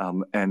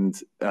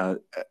 And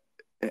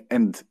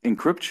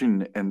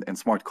encryption and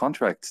smart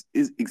contracts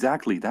is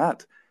exactly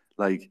that.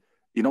 Like,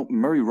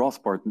 Murray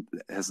Rothbard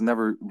has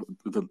never,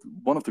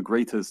 one of the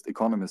greatest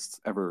economists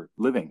ever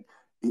living,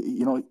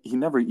 he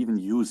never even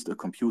used a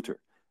computer.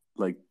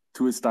 Like,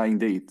 to his dying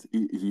date,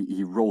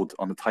 he wrote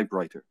on a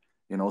typewriter,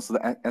 so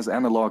as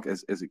analog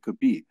as it could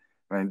be,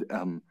 right?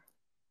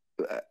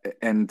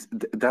 And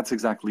that's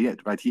exactly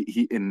it, right?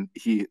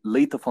 He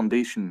laid the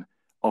foundation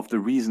of the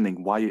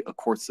reasoning why a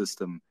court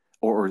system,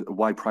 or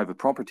why private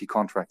property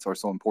contracts are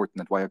so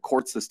important, and why a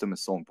court system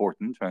is so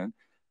important, right?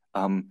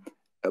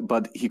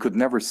 But he could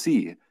never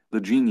see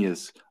the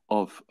genius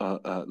of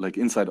like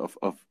inside of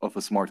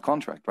a smart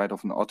contract, right?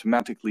 Of an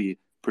automatically,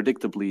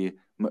 predictably,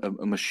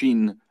 a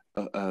machine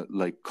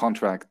like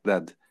contract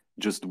that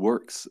just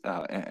works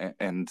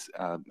and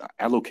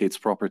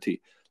allocates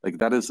property. Like,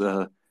 that is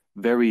a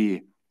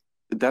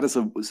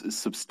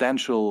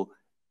substantial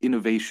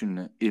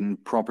innovation in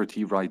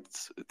property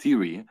rights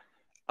theory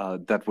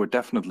that were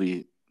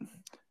definitely,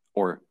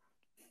 or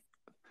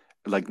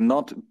like,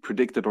 not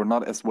predicted, or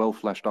not as well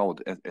fleshed out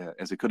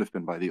as it could have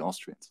been by the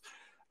Austrians.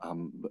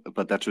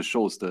 But that just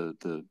shows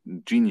the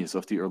genius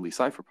of the early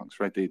cypherpunks,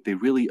 right? They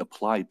really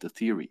applied the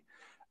theory,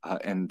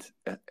 and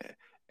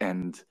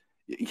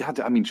yeah,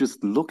 I mean,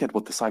 just look at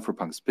what the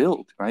cypherpunks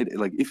built, right?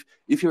 Like,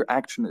 if your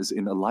action is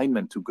in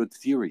alignment to good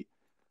theory,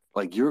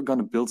 like, you're going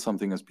to build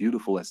something as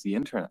beautiful as the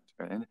internet,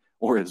 right?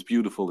 Or as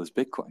beautiful as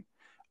Bitcoin.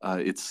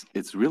 It's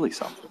really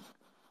something.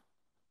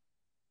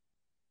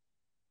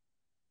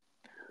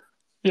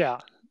 Yeah,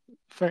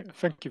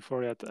 thank you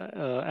for that.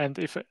 And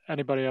if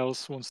anybody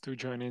else wants to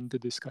join in the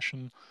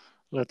discussion,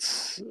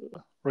 let's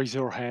raise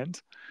your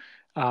hand.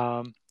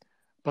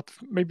 But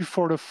maybe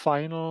for the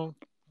final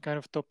kind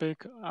of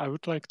topic, I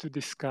would like to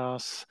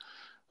discuss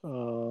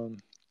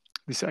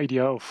this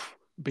idea of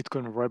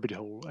Bitcoin rabbit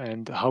hole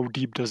and how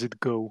deep does it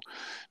go?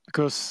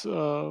 Because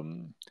I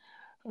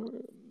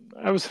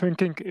was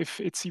thinking if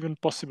it's even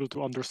possible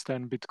to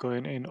understand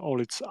Bitcoin in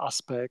all its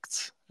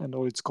aspects and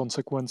all its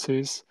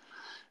consequences,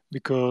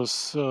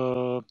 because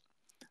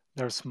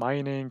there's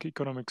mining,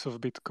 economics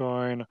of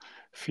Bitcoin,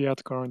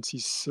 fiat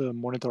currencies,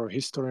 monetary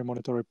history,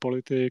 monetary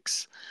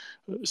politics,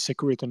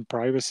 security and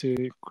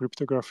privacy,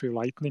 cryptography,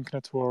 Lightning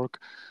Network.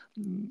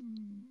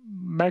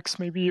 Max,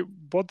 maybe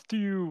what do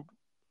you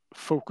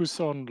focus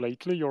on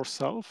lately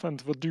yourself, and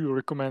what do you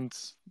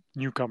recommend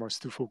newcomers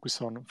to focus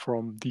on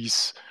from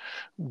these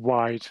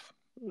wide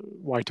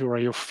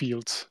array of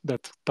fields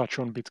that touch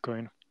on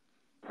Bitcoin?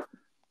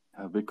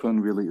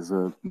 Bitcoin really is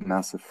a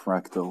massive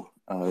fractal.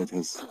 It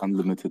has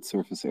unlimited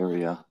surface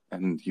area,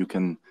 and you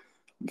can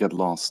get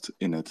lost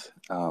in it.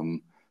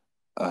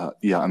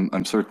 Yeah,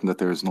 I'm certain that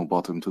there is no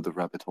bottom to the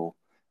rabbit hole.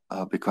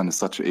 Bitcoin is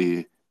such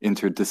a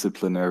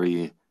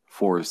interdisciplinary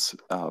force,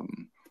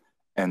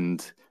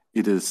 and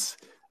it is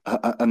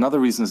Another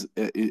reason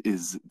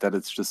is that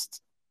it's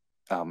just,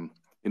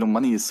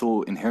 money is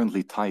so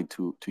inherently tied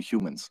to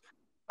humans,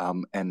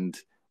 and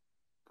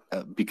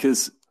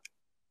because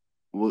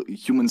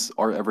humans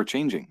are ever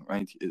changing,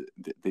 right?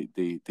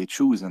 They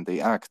choose and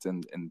they act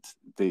and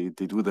they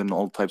do it in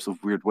all types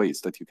of weird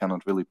ways that you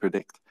cannot really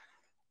predict,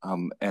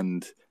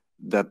 and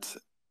that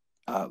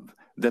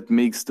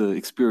makes the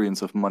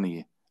experience of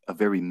money a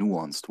very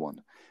nuanced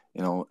one.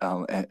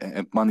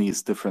 And money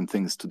is different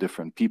things to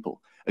different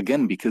people.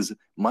 Again, because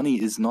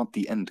money is not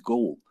the end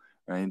goal,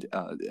 right?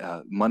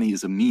 Money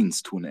is a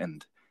means to an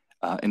end,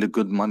 and a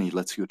good money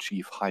lets you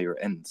achieve higher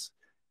ends,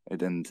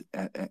 right?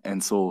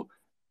 And so,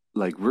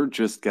 like, we're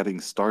just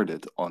getting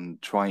started on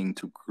trying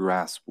to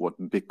grasp what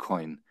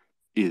Bitcoin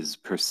is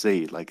per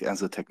se, like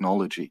as a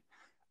technology,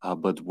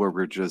 but where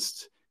we're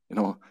just,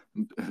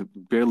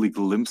 barely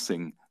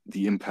glimpsing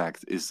the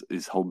impact is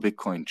how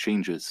Bitcoin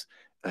changes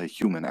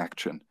human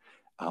action,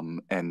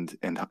 and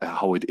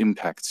how it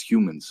impacts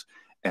humans,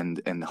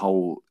 and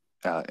how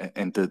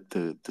and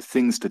the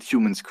things that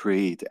humans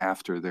create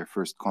after their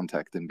first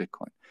contact in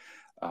Bitcoin.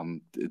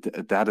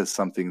 That is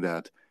something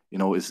that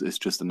is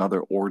just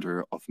another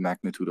order of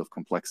magnitude of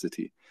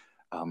complexity.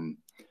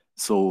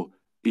 So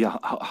yeah,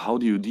 how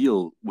do you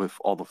deal with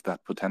all of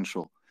that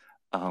potential?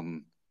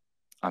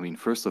 I mean,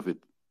 first of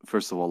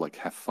all, like,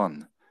 have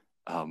fun,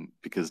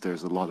 because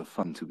there's a lot of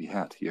fun to be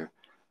had here.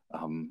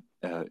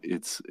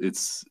 It's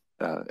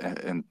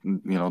and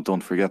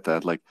don't forget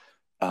that, like,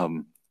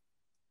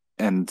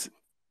 and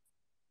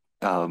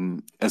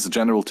as a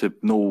general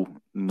tip, know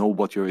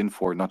what you're in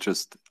for, not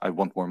just I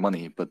want more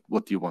money, but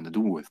what do you want to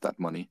do with that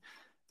money?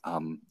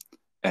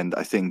 And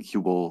I think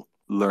you will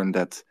learn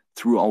that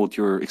throughout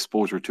your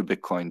exposure to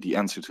Bitcoin, the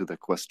answer to that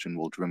question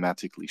will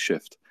dramatically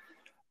shift.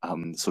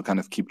 So kind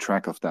of keep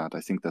track of that.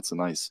 I think that's a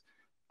nice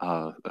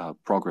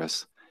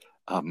progress.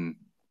 And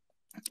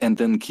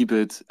then keep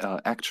it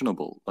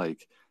actionable.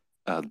 Like,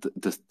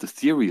 the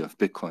theory of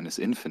Bitcoin is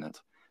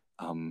infinite.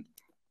 And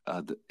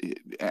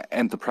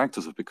the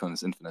practice of Bitcoin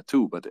is infinite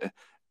too. But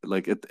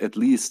like, at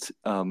least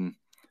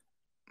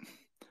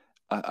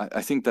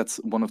I think that's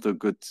one of the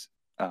good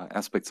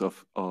aspects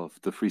of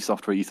the free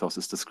software ethos,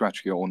 is to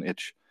scratch your own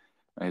itch,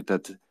 right?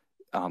 That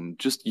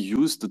just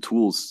use the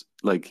tools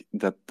like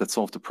that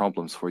solve the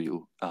problems for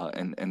you,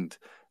 and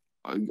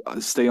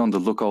stay on the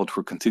lookout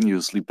for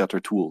continuously better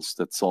tools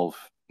that solve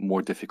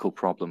more difficult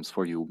problems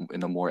for you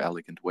in a more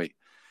elegant way.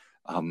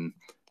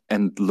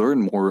 And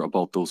learn more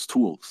about those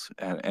tools,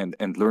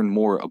 and learn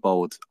more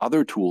about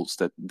other tools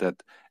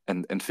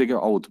and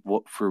figure out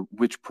for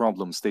which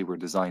problems they were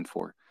designed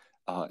for,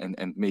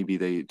 and maybe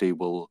they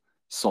will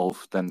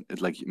solve. Then,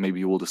 like, maybe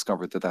you will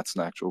discover that that's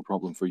an actual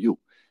problem for you,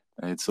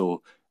 right?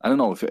 So I don't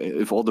know,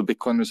 if all the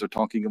Bitcoiners are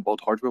talking about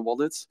hardware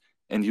wallets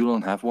and you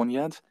don't have one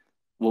yet,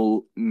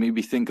 well,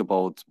 maybe think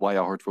about why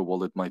a hardware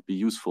wallet might be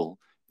useful,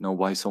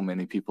 why so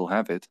many people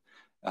have it,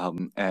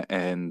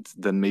 and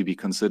then maybe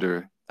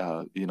consider,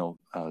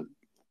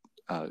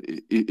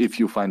 if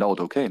you find out,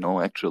 okay,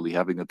 no, actually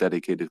having a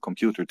dedicated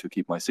computer to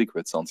keep my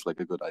secrets sounds like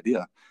a good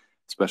idea,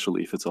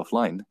 especially if it's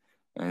offline,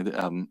 right?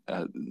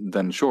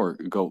 Then sure,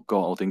 go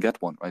out and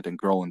get one, right, and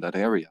grow in that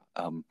area.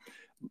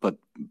 But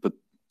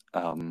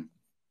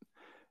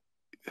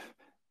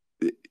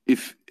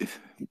if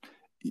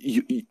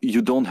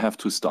you don't have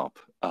to stop,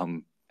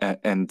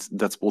 and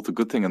that's both a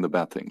good thing and a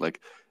bad thing.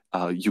 Like,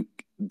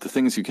 the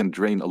thing is, you can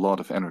drain a lot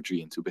of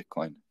energy into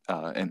Bitcoin,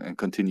 and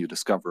continue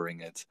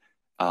discovering it.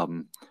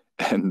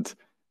 And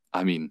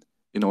I mean,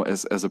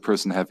 as a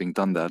person having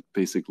done that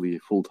basically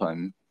full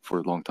time for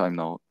a long time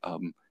now,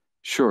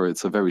 sure,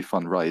 it's a very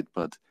fun ride,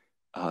 but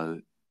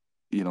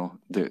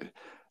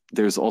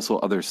there's also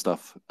other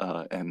stuff,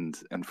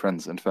 and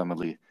friends and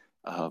family,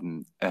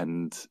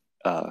 and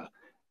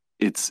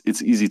it's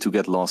easy to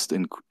get lost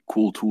in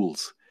cool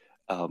tools,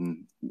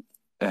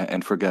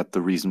 and forget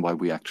the reason why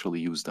we actually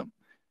use them.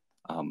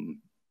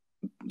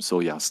 So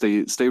yeah,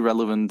 stay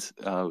relevant,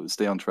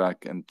 stay on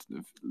track, and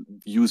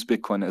use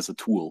Bitcoin as a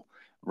tool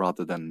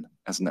rather than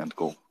as an end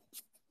goal.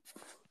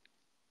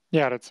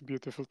 Yeah, that's a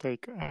beautiful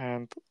take,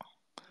 and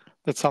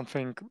that's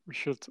something we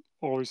should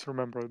always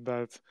remember,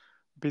 that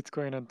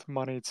Bitcoin and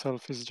money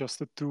itself is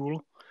just a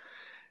tool,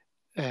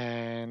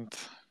 and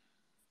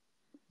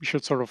we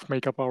should sort of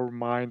make up our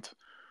mind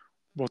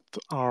what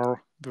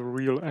are the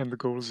real end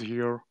goals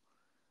here.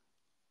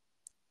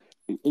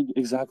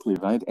 Exactly,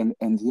 right. And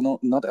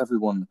not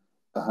everyone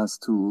has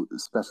to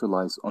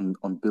specialize on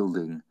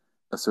building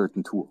a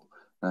certain tool,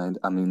 right?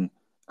 I mean,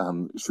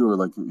 sure,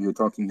 like, you're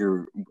talking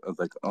here,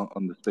 like,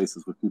 on the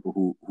spaces with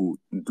people who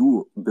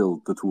do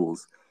build the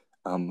tools,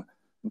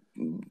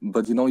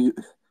 but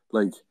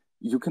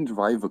you can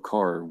drive a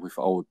car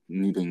without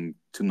needing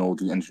to know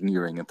the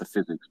engineering and the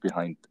physics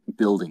behind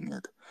building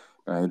it,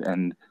 right?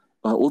 And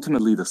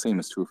ultimately, the same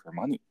is true for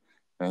money,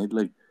 right?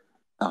 Like,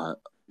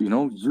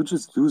 you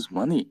just use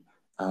money,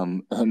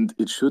 and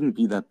it shouldn't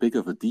be that big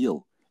of a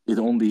deal. It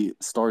only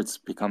starts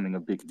becoming a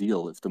big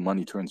deal if the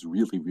money turns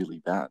really, really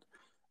bad.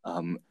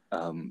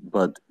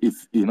 But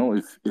if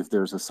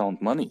there's a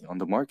sound money on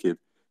the market,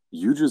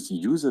 you just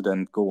use it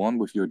and go on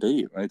with your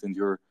day, right? And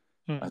you're,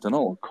 I don't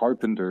know, a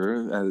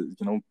carpenter,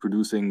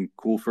 producing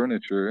cool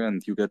furniture,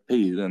 and you get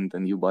paid, and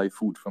then you buy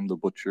food from the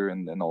butcher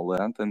and all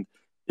that, and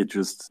it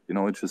just,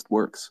 it just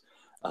works.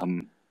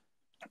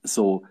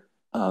 So,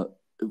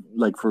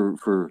 like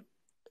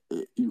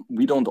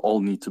we don't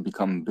all need to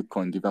become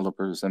Bitcoin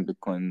developers and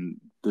Bitcoin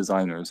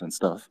designers and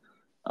stuff.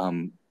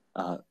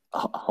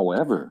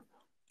 However,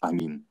 I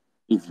mean,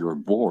 if you're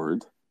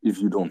bored, if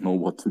you don't know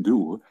what to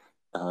do,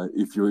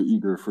 if you're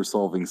eager for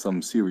solving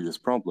some serious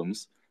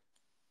problems,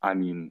 I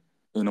mean,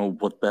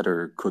 what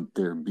better could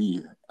there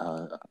be?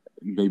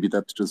 Maybe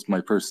that's just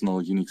my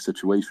personal unique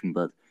situation,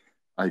 but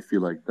I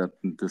feel like that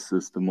this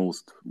is the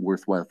most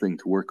worthwhile thing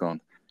to work on.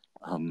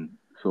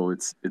 So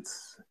it's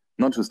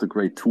not just a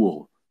great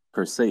tool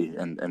per se,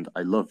 and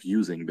I love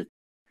using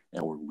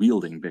Bitcoin or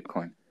wielding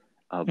Bitcoin,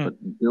 but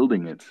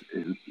building it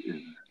is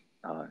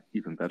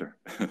even better.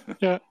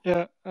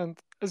 Yeah, and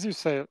as you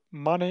say,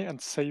 money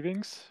and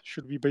savings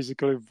should be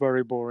basically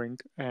very boring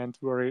and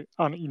very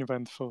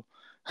uneventful.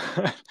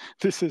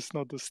 This is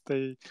not the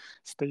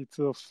state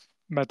of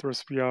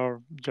matters we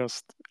are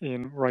just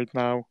in right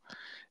now,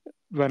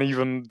 when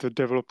even the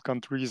developed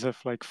countries have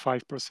like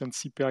 5%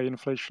 CPI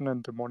inflation,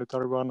 and the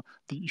monetary one,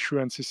 the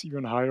issuance is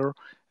even higher,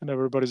 and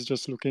everybody's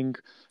just looking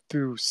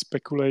to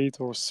speculate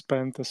or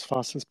spend as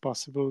fast as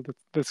possible.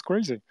 That's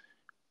crazy.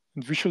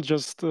 And we should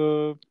just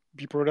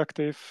be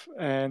productive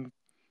and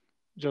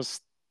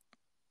just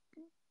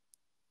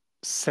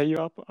save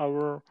up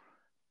our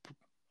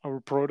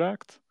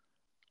product,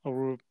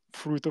 our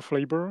fruit of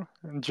labor,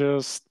 and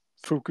just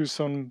focus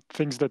on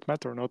things that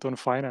matter, not on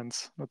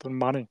finance, not on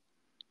money.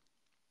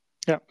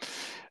 Yeah.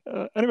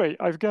 Anyway,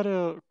 I've got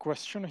a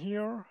question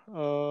here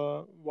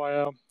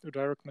via a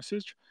direct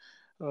message.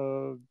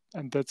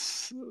 And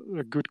that's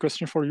a good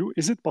question for you.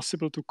 Is it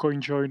possible to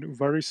coin join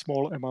very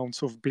small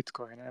amounts of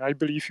Bitcoin? And I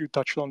believe you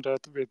touched on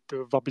that with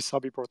the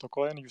Wabi-Sabi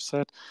protocol, and you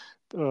said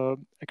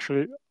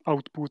actually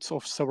outputs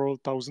of several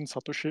thousand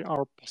Satoshi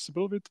are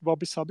possible with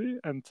Wabi-Sabi.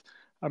 And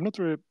I'm not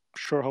really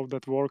sure how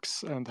that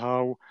works and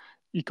how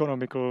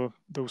economical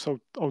those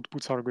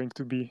outputs are going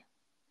to be.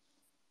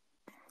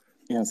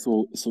 Yeah,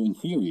 so in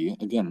theory,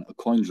 again, a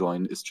coin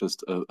join is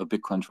just a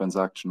Bitcoin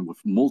transaction with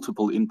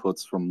multiple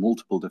inputs from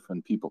multiple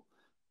different people.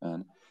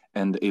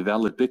 And a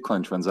valid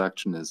Bitcoin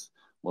transaction is,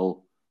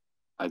 well,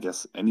 I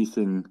guess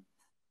anything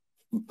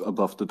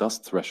above the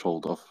dust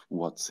threshold of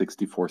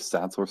 64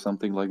 sats or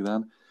something like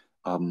that.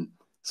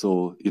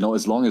 So,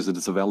 as long as it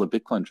is a valid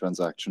Bitcoin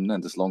transaction,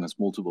 and as long as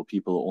multiple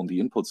people own the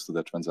inputs to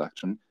that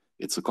transaction,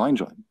 it's a coin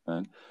join,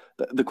 right?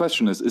 The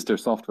question is there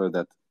software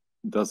that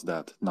does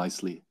that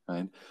nicely,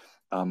 right?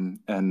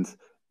 And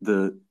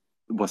the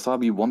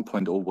Wasabi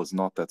 1.0 was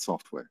not that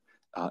software.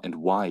 And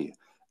why?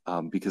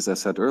 Because I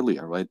said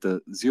earlier, right,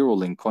 the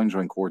zero-link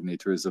CoinJoin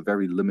coordinator is a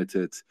very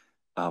limited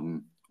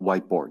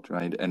whiteboard,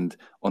 right? And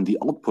on the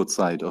output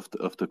side of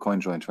the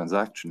CoinJoin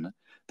transaction,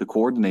 the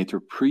coordinator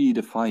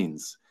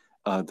predefines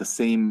the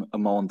same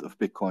amount of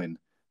Bitcoin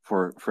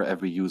for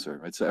every user,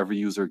 right? So every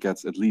user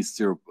gets at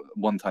least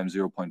 1 times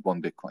 0.1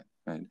 Bitcoin,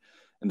 right?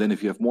 And then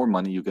if you have more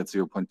money, you get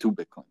 0.2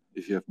 Bitcoin.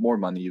 If you have more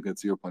money, you get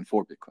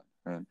 0.4 Bitcoin,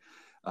 right?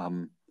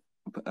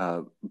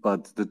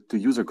 But the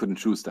user couldn't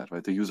choose that,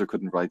 right? The user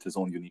couldn't write his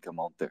own unique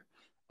amount there.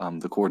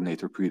 The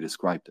coordinator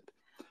pre-described it.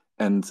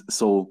 And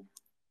so,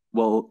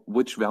 well,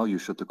 which value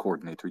should the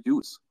coordinator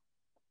use?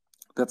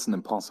 That's an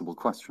impossible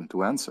question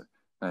to answer,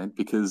 right?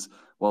 Because,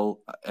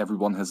 well,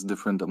 everyone has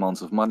different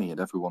amounts of money and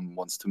everyone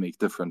wants to make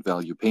different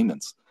value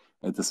payments.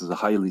 Right? This is a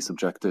highly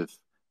subjective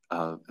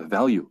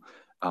value.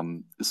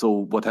 So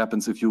what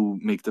happens if you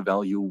make the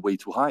value way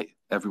too high?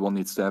 Everyone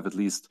needs to have at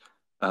least,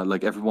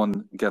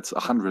 everyone gets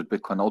 100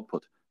 Bitcoin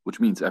output, which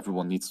means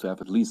everyone needs to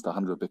have at least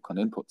 100 Bitcoin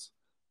inputs.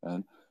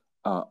 And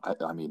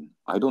I mean,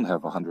 I don't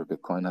have 100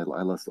 Bitcoin. I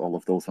lost all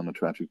of those on a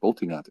tragic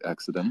boating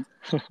accident.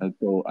 And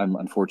so I'm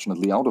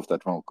unfortunately out of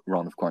that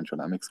round of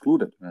CoinJoin. I'm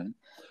excluded, right?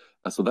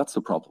 So that's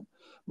the problem.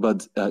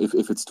 But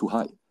if it's too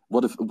high,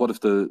 what if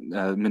the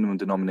minimum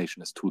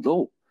denomination is too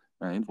low,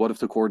 right? What if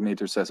the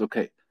coordinator says,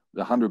 okay, the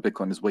 100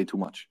 Bitcoin is way too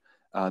much.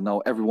 Now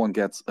everyone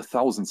gets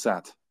 1,000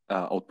 sat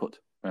output,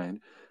 right?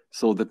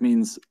 So that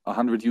means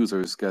 100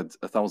 users get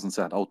 1,000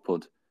 sat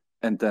output,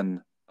 and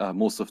then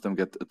most of them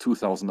get a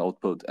 2,000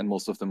 output, and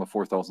most of them a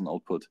 4,000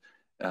 output.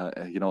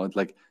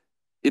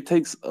 It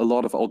takes a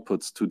lot of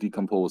outputs to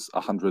decompose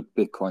 100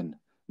 Bitcoin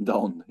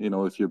down.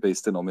 If your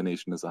base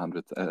denomination is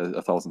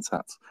 1,000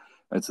 sats,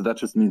 right? So that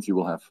just means you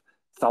will have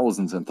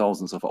thousands and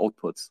thousands of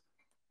outputs,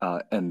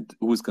 and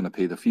who's going to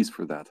pay the fees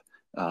for that?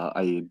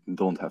 I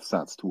don't have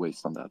sats to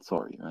waste on that.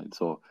 Sorry, right?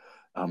 So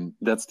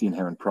that's the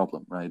inherent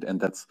problem, right? And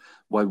that's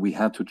why we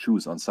had to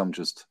choose on some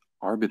just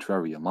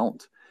arbitrary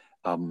amount.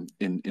 In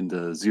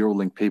the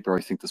zero-link paper,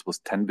 I think this was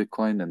 10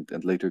 Bitcoin,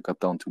 and later got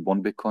down to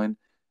 1 Bitcoin,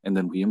 and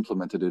then we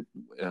implemented it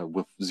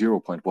with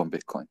 0.1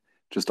 Bitcoin,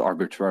 just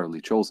arbitrarily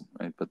chosen,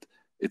 right? But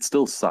it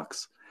still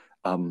sucks.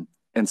 And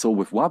so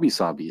with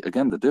Wabi-Sabi,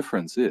 again, the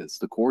difference is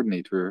the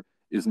coordinator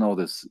is now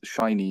this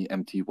shiny,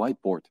 empty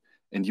whiteboard,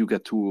 and you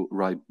get to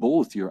write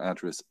both your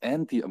address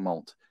and the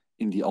amount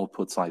in the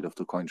output side of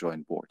the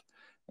CoinJoin board.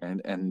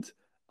 And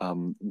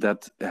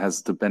that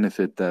has the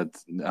benefit that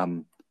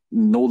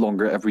no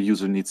longer every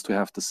user needs to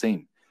have the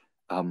same.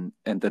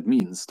 And that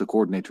means the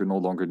coordinator no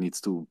longer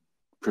needs to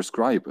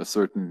prescribe a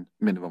certain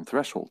minimum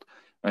threshold,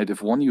 right?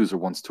 If one user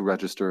wants to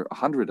register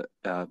 100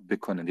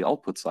 Bitcoin in the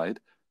output side,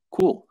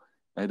 cool,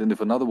 right? And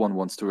if another one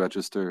wants to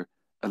register,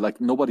 like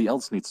nobody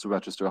else needs to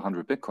register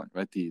 100 Bitcoin,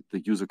 right? The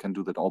user can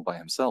do that all by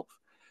himself.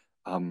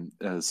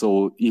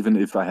 So even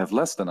if I have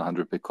less than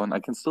 100 Bitcoin, I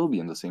can still be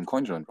in the same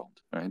CoinJoin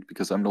round, right?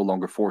 Because I'm no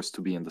longer forced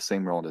to be in the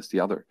same round as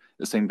the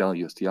same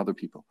value as the other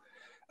people.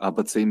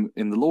 But same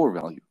in the lower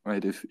value,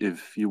 right?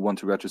 If you want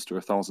to register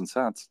 1,000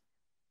 sats,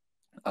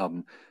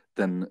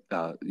 then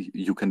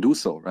you can do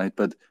so, right?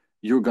 But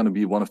you're going to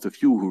be one of the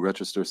few who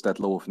registers that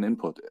low of an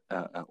input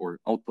or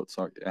output,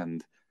 sorry,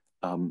 and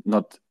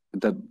not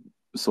that.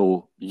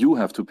 So you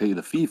have to pay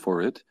the fee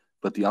for it,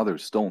 but the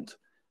others don't,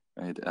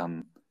 right?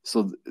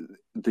 So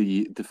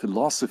the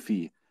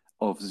philosophy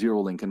of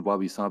ZeroLink and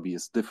Wabi-Sabi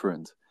is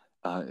different,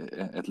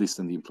 at least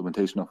in the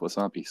implementation of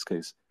Wasabi's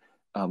case.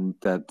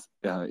 That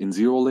in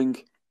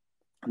ZeroLink,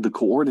 the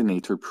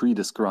coordinator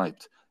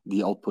pre-described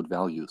the output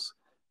values,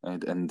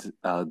 right? And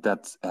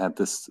that had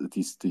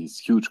these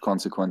huge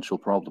consequential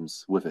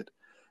problems with it.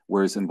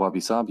 Whereas in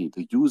Wabi-Sabi,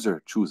 the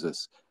user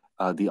chooses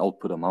the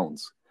output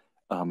amounts,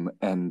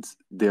 and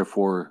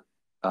therefore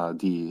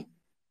the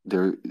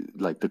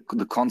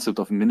concept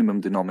of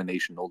minimum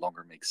denomination no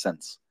longer makes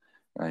sense,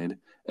 right?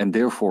 And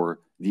therefore,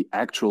 the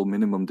actual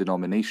minimum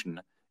denomination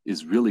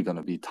is really going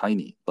to be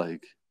tiny.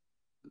 Like,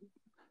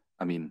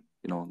 I mean,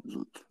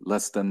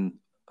 less than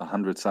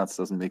 100 sats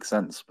doesn't make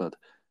sense, but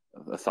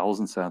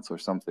 1,000 sats or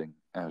something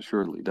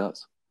surely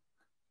does.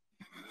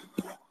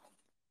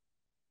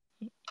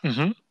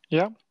 Mm-hmm.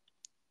 Yeah.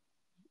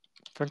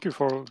 Thank you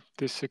for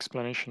this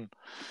explanation.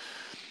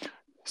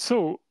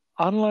 So,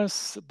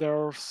 unless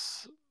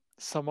there's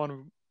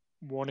someone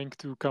wanting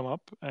to come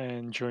up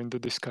and join the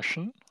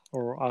discussion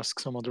or ask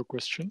some other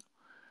question,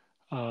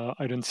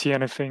 I don't see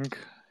anything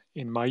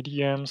in my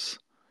DMs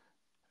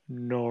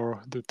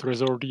nor the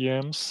Trezor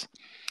DMs.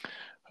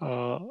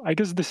 I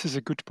guess this is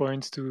a good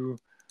point to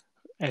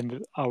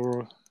end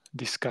our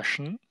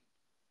discussion.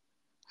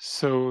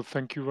 So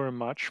thank you very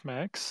much,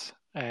 Max.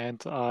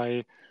 And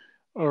I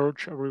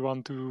urge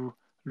everyone to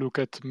look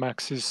at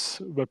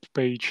Max's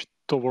webpage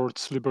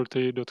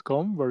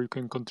towardsliberty.com, where you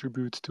can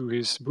contribute to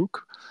his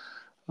book,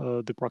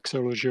 The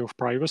Praxeology of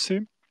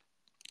Privacy.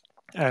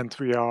 And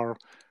we are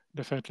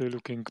definitely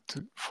looking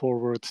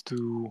forward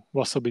to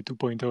Wasabi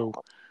 2.0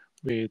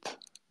 with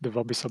the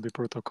Wabi-Sabi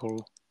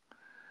protocol.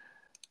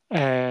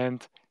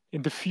 And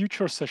in the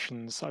future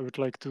sessions, I would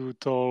like to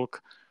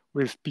talk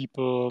with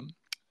people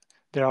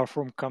that are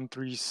from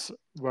countries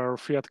where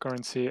fiat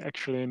currency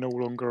actually no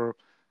longer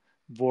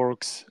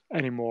works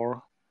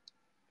anymore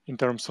in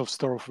terms of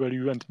store of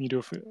value and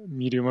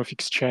medium of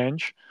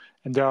exchange.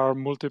 And there are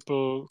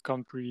multiple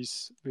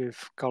countries with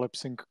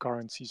collapsing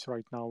currencies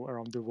right now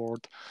around the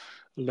world: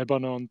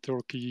 Lebanon,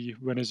 Turkey,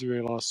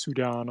 Venezuela,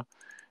 Sudan,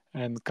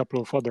 and a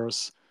couple of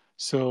others.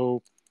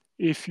 So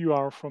if you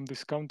are from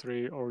this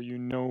country or you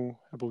know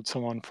about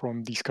someone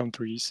from these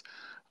countries,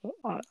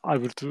 I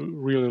would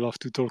really love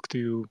to talk to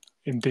you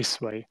in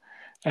this way.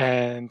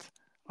 And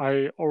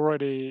I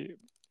already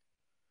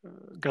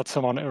got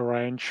someone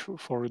arranged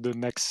for the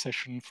next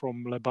session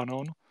from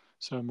Lebanon.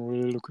 So I'm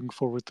really looking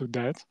forward to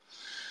that.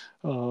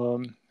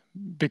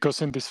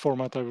 Because in this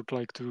format, I would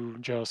like to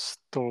just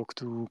talk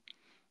to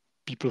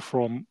people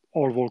from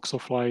all walks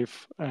of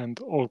life and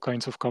all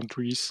kinds of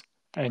countries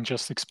and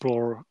just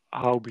explore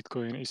how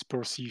Bitcoin is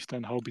perceived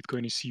and how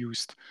Bitcoin is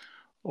used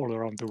all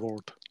around the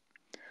world.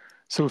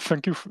 So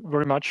thank you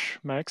very much,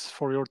 Max,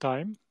 for your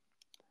time.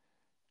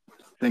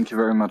 Thank you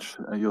very much,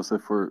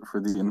 Josef, for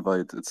the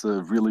invite. It's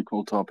a really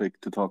cool topic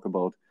to talk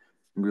about.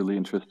 I'm really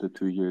interested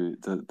to hear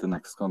the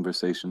next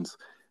conversations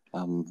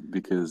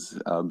because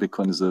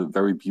Bitcoin is a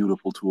very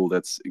beautiful tool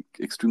that's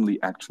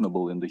extremely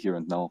actionable in the here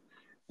and now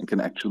and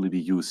can actually be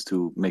used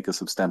to make a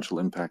substantial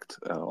impact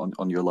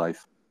on your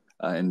life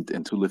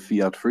and to live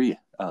fiat-free.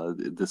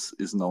 This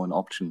is now an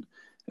option,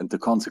 and the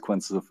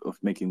consequences of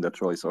making that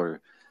choice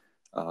are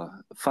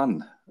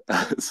fun.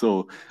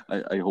 So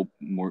I hope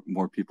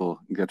more people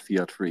get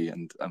fiat-free,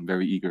 and I'm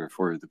very eager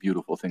for the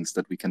beautiful things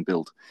that we can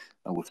build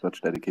with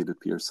such dedicated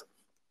peers.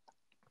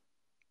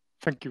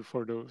 Thank you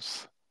for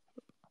those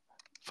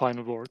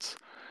final words.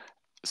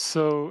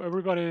 So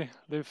everybody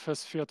live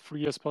as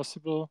fiat-free as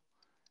possible.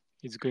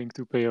 It's going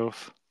to pay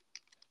off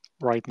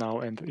right now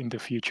and in the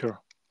future.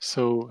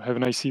 So have a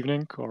nice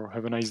evening or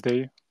have a nice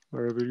day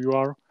wherever you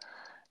are,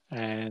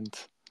 and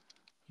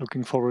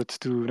looking forward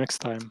to next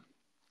time.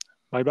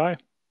 Bye-bye.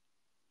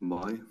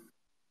 Bye.